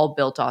just all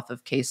built off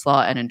of case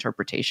law and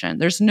interpretation.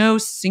 There's no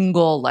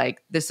single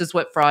like, this is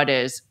what fraud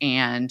is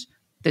and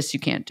this you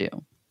can't do.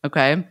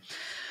 Okay.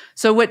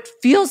 So what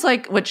feels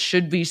like what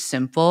should be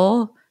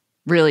simple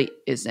really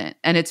isn't.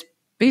 And it's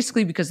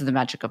basically because of the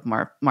magic of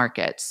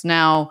markets.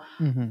 Now,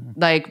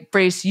 like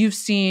Brace, you've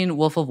seen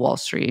Wolf of Wall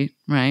Street,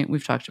 right?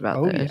 We've talked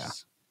about this. Yeah.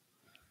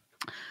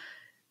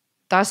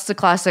 That's the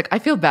classic. I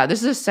feel bad.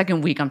 This is the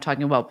second week I'm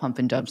talking about pump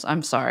and dumps.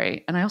 I'm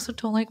sorry. And I also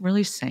don't like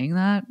really saying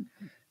that.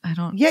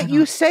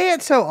 You say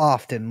it so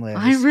often, Liz.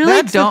 I really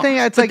That's don't. The thing.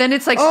 It's but like, then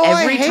it's like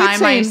every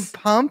time I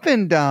pump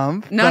and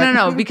dump.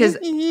 No, because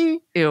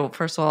ew,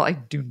 first of all, I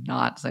do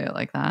not say it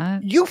like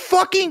that. You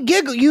fucking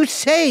giggle. You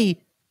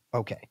say,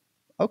 okay.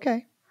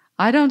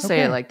 I don't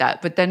say it like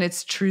that. But then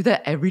it's true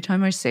that every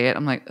time I say it,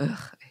 I'm like, ugh,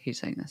 I hate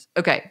saying this.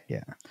 Okay.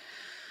 Yeah.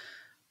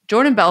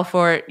 Jordan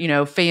Belfort,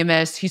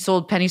 famous. He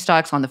sold penny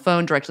stocks on the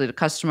phone directly to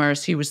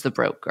customers. He was the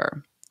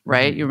broker,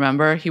 right? You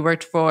remember? He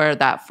worked for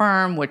that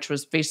firm, which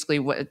was basically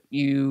what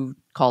you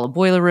call a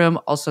boiler room.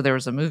 Also, there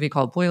was a movie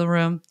called Boiler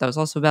Room that was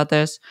also about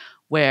this,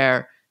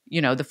 where,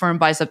 the firm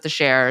buys up the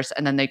shares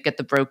and then they get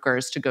the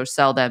brokers to go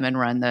sell them and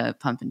run the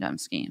pump and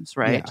dump schemes,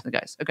 right? To the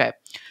guys. Okay.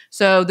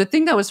 So the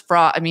thing that was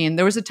fraud,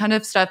 there was a ton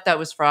of stuff that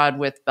was fraud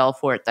with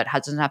Belfort that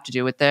doesn't have to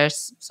do with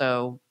this.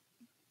 So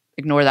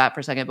ignore that for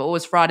a second. But what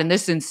was fraud in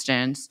this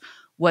instance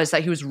was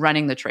that he was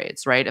running the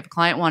trades, right? If a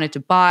client wanted to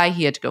buy,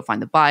 he had to go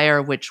find the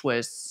buyer, which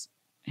was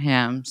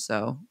him.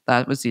 So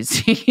that was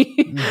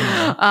easy.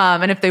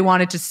 And if they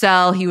wanted to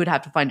sell, he would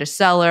have to find a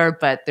seller,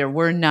 but there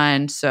were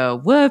none. So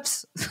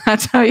whoops,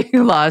 that's how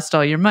you lost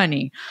all your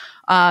money.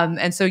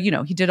 And so,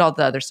 he did all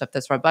the other stuff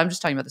that's fraud, but I'm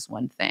just talking about this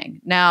one thing.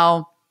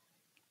 Now,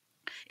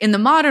 in the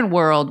modern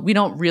world, we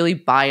don't really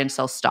buy and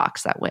sell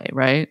stocks that way,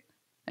 right?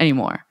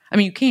 Anymore. I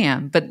mean, you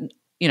can, but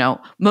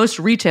most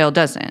retail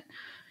doesn't.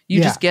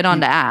 You just get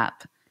on the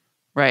app,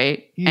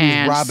 right? You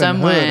and use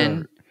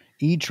Robinhood or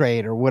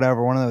E-Trade or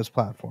whatever, one of those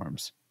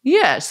platforms.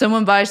 Yeah,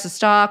 someone buys the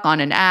stock on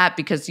an app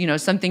because,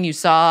 something you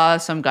saw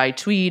some guy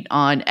tweet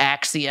on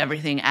X, the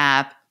Everything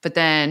app, but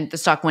then the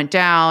stock went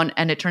down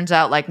and it turns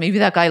out like maybe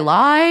that guy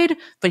lied,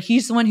 but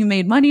he's the one who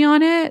made money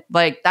on it.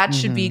 Like that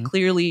should be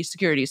clearly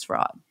securities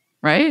fraud,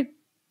 right?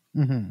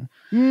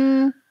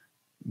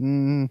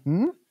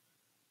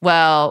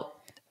 Well,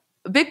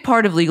 a big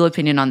part of legal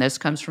opinion on this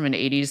comes from an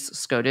 80s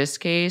SCOTUS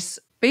case.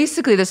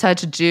 Basically, this had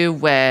to do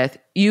with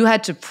you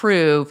had to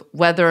prove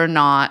whether or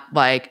not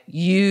like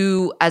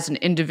you as an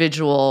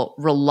individual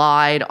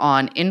relied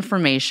on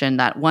information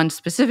that one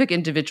specific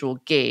individual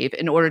gave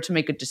in order to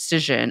make a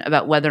decision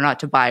about whether or not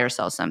to buy or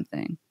sell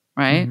something,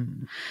 right?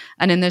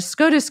 And in this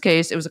SCOTUS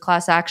case, it was a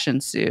class action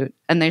suit.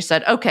 And they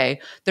said,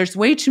 okay, there's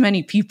way too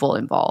many people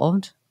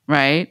involved,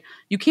 right?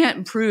 You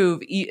can't prove,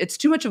 it's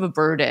too much of a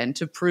burden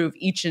to prove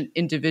each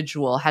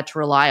individual had to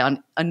rely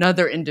on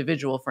another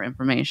individual for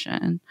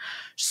information.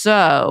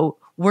 So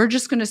we're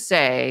just going to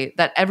say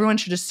that everyone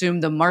should assume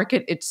the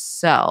market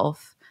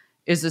itself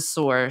is a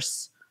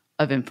source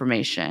of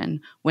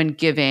information when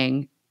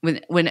giving,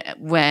 when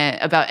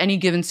about any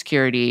given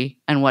security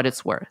and what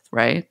it's worth,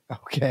 right?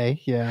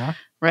 Okay, yeah.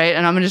 Right.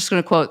 And I'm just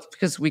going to quote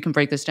because we can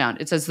break this down.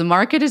 It says, the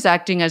market is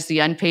acting as the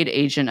unpaid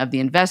agent of the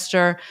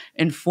investor,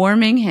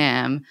 informing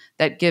him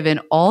that given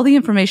all the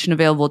information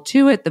available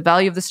to it, the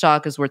value of the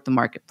stock is worth the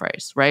market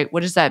price, right?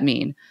 What does that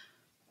mean?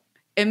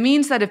 It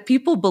means that if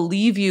people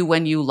believe you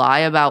when you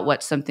lie about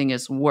what something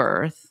is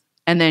worth,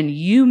 and then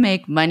you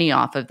make money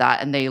off of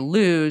that and they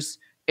lose,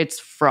 it's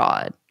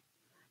fraud.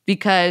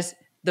 Because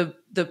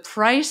the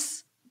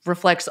price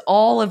reflects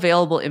all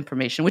available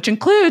information, which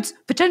includes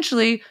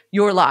potentially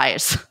your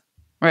lies.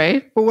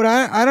 Right. But what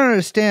I don't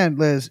understand,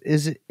 Liz,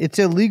 is it's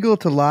illegal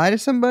to lie to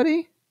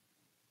somebody?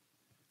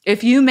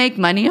 If you make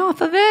money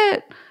off of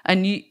it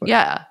and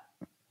yeah.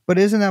 But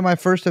isn't that my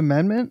First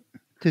Amendment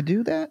to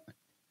do that?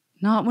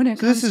 Not when it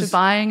comes to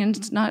buying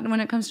and not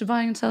when it comes to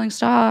buying and selling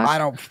stock. I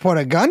don't put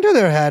a gun to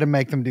their head and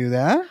make them do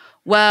that.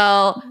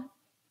 Well,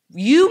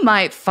 you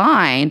might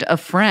find a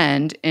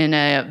friend in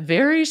a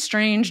very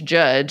strange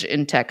judge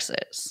in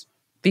Texas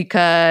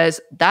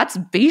because that's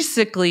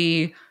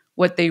basically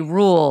what they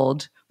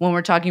ruled when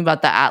we're talking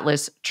about the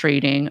Atlas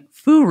Trading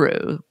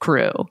Furu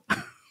crew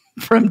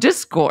from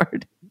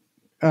Discord.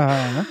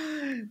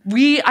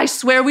 I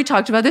swear we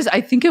talked about this.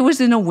 I think it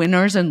was in a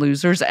winners and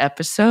losers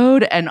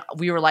episode. And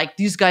we were like,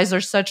 these guys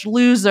are such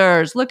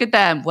losers. Look at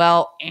them.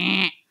 Well,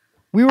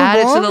 we were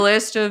added wrong? to the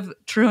list of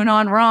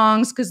TrueAnon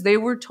wrongs because they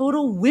were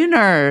total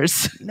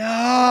winners.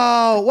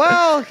 No.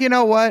 Well, you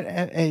know what?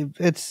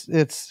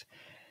 It's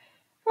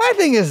my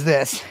thing is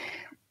this.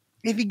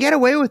 If you get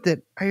away with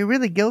it, are you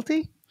really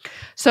guilty?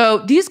 So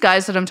these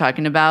guys that I'm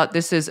talking about,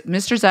 this is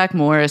Mr. Zach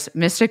Morris,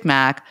 Mystic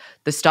Mac,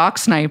 the Stock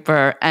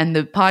Sniper, and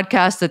the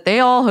podcast that they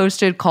all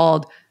hosted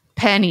called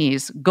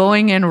Pennies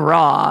Going in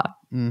Raw.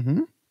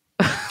 Say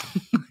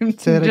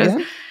it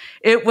again?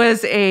 It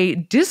was a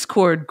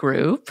Discord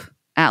group,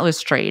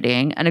 Atlas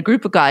Trading, and a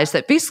group of guys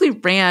that basically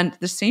ran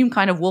the same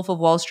kind of Wolf of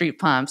Wall Street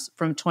pumps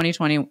from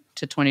 2020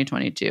 to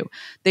 2022.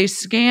 They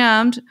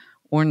scammed,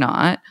 or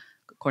not,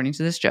 according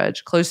to this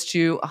judge, close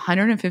to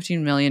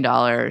 $115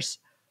 million.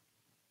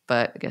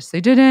 But I guess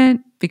they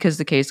didn't because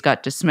the case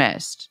got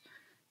dismissed.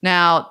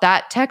 Now,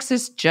 that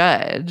Texas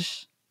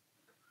judge,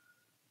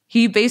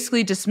 he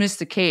basically dismissed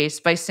the case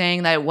by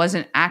saying that it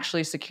wasn't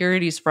actually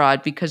securities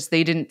fraud because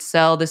they didn't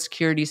sell the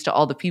securities to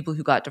all the people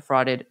who got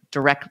defrauded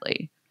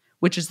directly,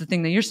 which is the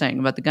thing that you're saying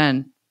about the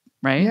gun,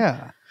 right?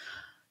 Yeah.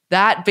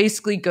 That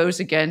basically goes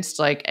against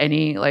like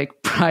any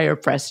like prior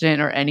precedent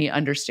or any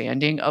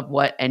understanding of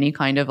what any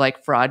kind of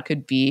like fraud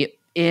could be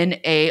in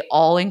a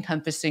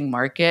all-encompassing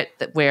market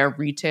that where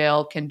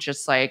retail can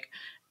just like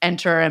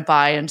enter and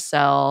buy and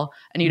sell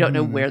and you don't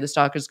know where the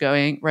stock is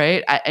going,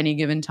 right, at any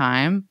given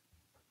time.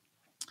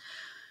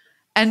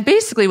 And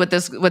basically what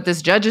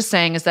this judge is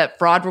saying is that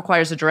fraud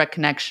requires a direct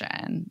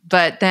connection.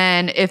 But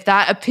then if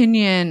that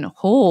opinion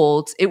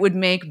holds, it would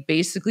make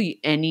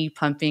basically any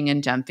pumping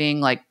and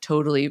dumping like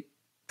totally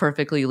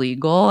perfectly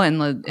legal in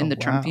the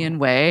Trumpian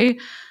way,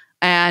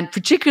 and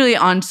particularly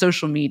on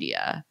social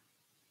media,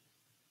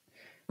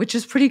 which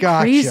is pretty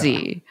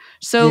crazy.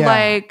 So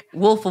like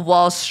Wolf of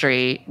Wall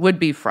Street would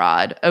be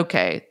fraud.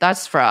 Okay,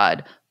 that's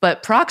fraud.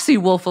 But proxy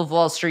Wolf of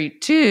Wall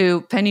Street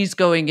 2, Pennies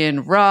Going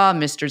in Raw,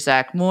 Mr.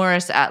 Zach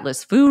Morris,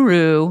 Atlas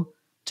Furu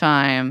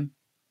time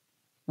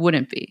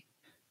wouldn't be.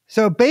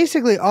 So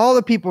basically all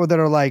the people that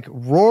are like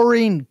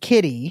roaring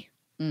kitty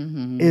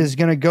is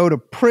going to go to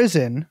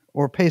prison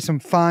or pay some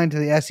fine to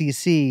the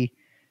SEC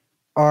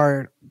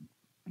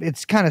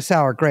it's kind of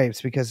sour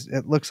grapes because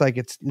it looks like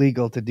it's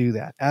legal to do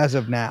that as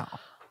of now.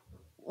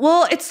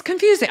 Well, it's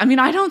confusing. I mean,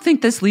 I don't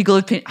think this legal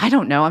opinion, I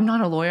don't know. I'm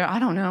not a lawyer. I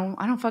don't know.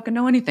 I don't fucking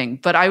know anything.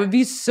 But I would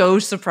be so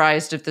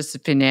surprised if this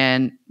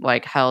opinion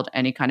like held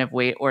any kind of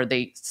weight or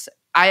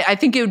I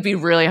think it would be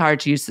really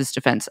hard to use this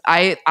defense.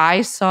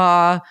 I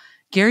saw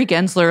Gary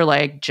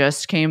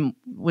Gensler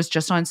was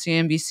just on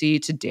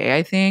CNBC today,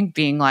 I think,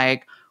 being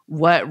like,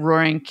 what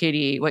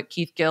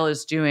Keith Gill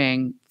is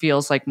doing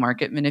feels like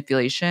market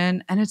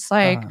manipulation. And it's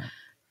like,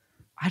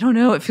 I don't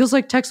know. It feels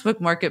like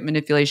textbook market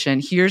manipulation.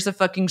 Here's a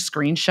fucking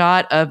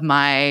screenshot of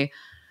my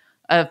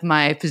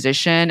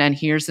position, and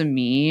here's a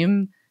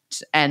meme,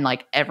 and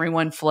like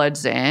everyone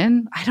floods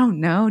in. I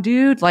don't know,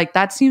 dude. Like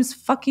that seems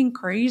fucking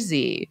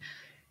crazy,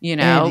 you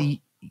know.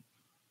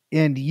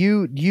 And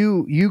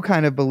you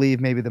kind of believe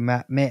maybe the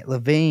Matt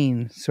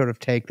Levine sort of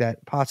take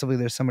that possibly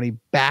there's somebody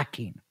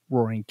backing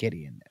Roaring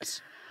Kitty in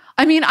this.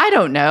 I mean, I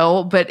don't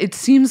know, but it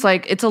seems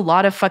like it's a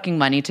lot of fucking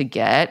money to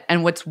get.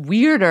 And what's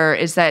weirder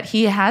is that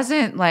he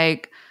hasn't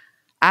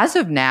as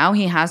of now,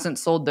 he hasn't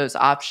sold those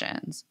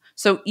options.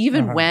 So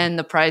even when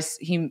the price,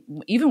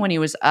 even when he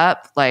was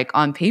up like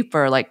on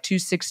paper, like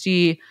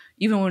 260,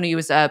 even when he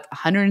was up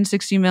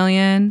 160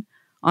 million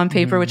on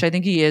paper, which I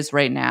think he is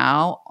right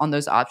now on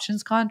those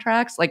options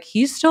contracts, like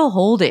he's still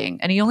holding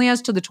and he only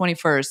has to the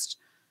 21st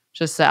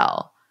to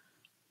sell.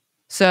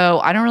 So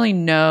I don't really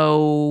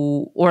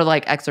know, or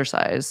like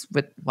exercise.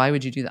 But why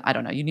would you do that? I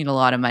don't know. You need a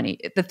lot of money.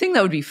 The thing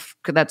that would be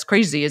that's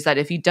crazy is that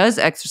if he does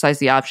exercise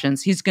the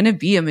options, he's going to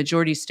be a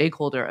majority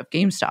stakeholder of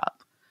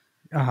GameStop.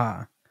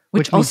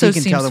 Which also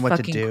seems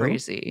fucking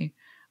crazy.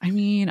 I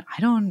mean,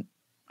 I don't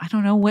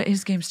know what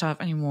is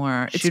GameStop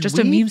anymore. It's just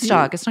a meme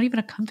stock. It's not even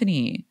a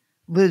company.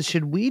 Liz,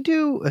 should we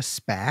do a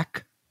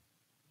SPAC?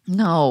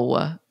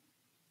 No.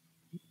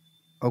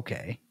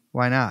 Okay.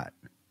 Why not?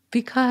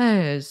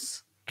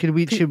 Because should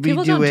we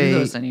people don't do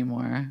those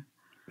anymore.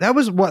 That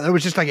was what? It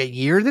was just like a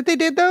year that they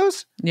did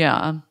those?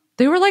 Yeah.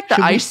 They were like the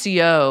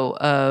ICO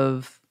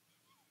of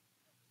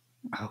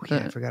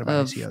I forgot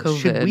about ICOs.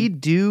 COVID.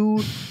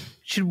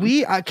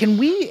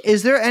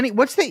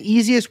 What's the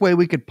easiest way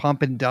we could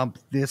pump and dump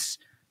this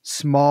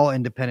small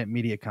independent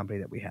media company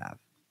that we have?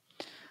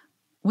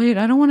 Wait,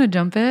 I don't want to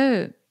dump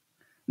it.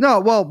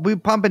 No, well, we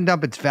pump and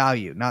dump its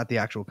value, not the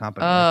actual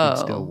company. Like,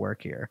 we'd still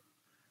work here.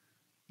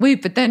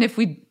 Wait, but then if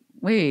we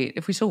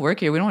still work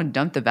here, we don't want to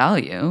dump the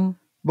value.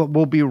 But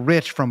we'll be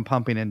rich from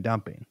pumping and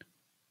dumping.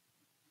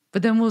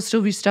 But then we'll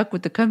still be stuck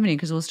with the company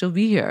because we'll still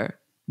be here.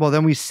 Well,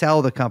 then we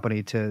sell the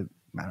company to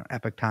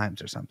Epoch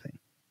Times or something.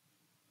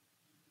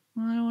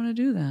 Well, I don't want to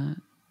do that.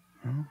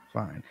 Oh,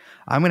 fine.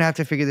 I'm going to have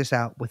to figure this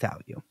out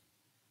without you.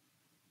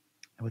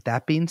 And with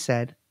that being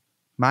said,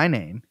 my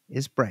name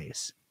is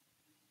Braze.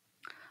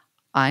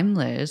 I'm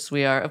Liz.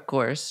 We are, of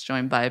course,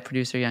 joined by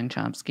producer Young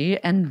Chomsky,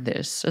 and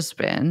this has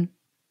been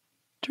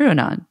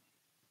TrueAnon.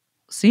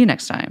 See you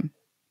next time.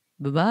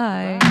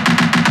 Bye-bye.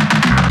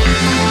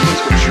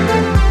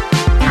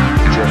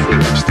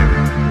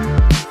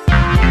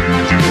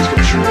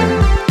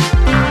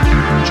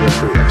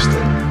 Jeffrey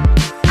Epstein.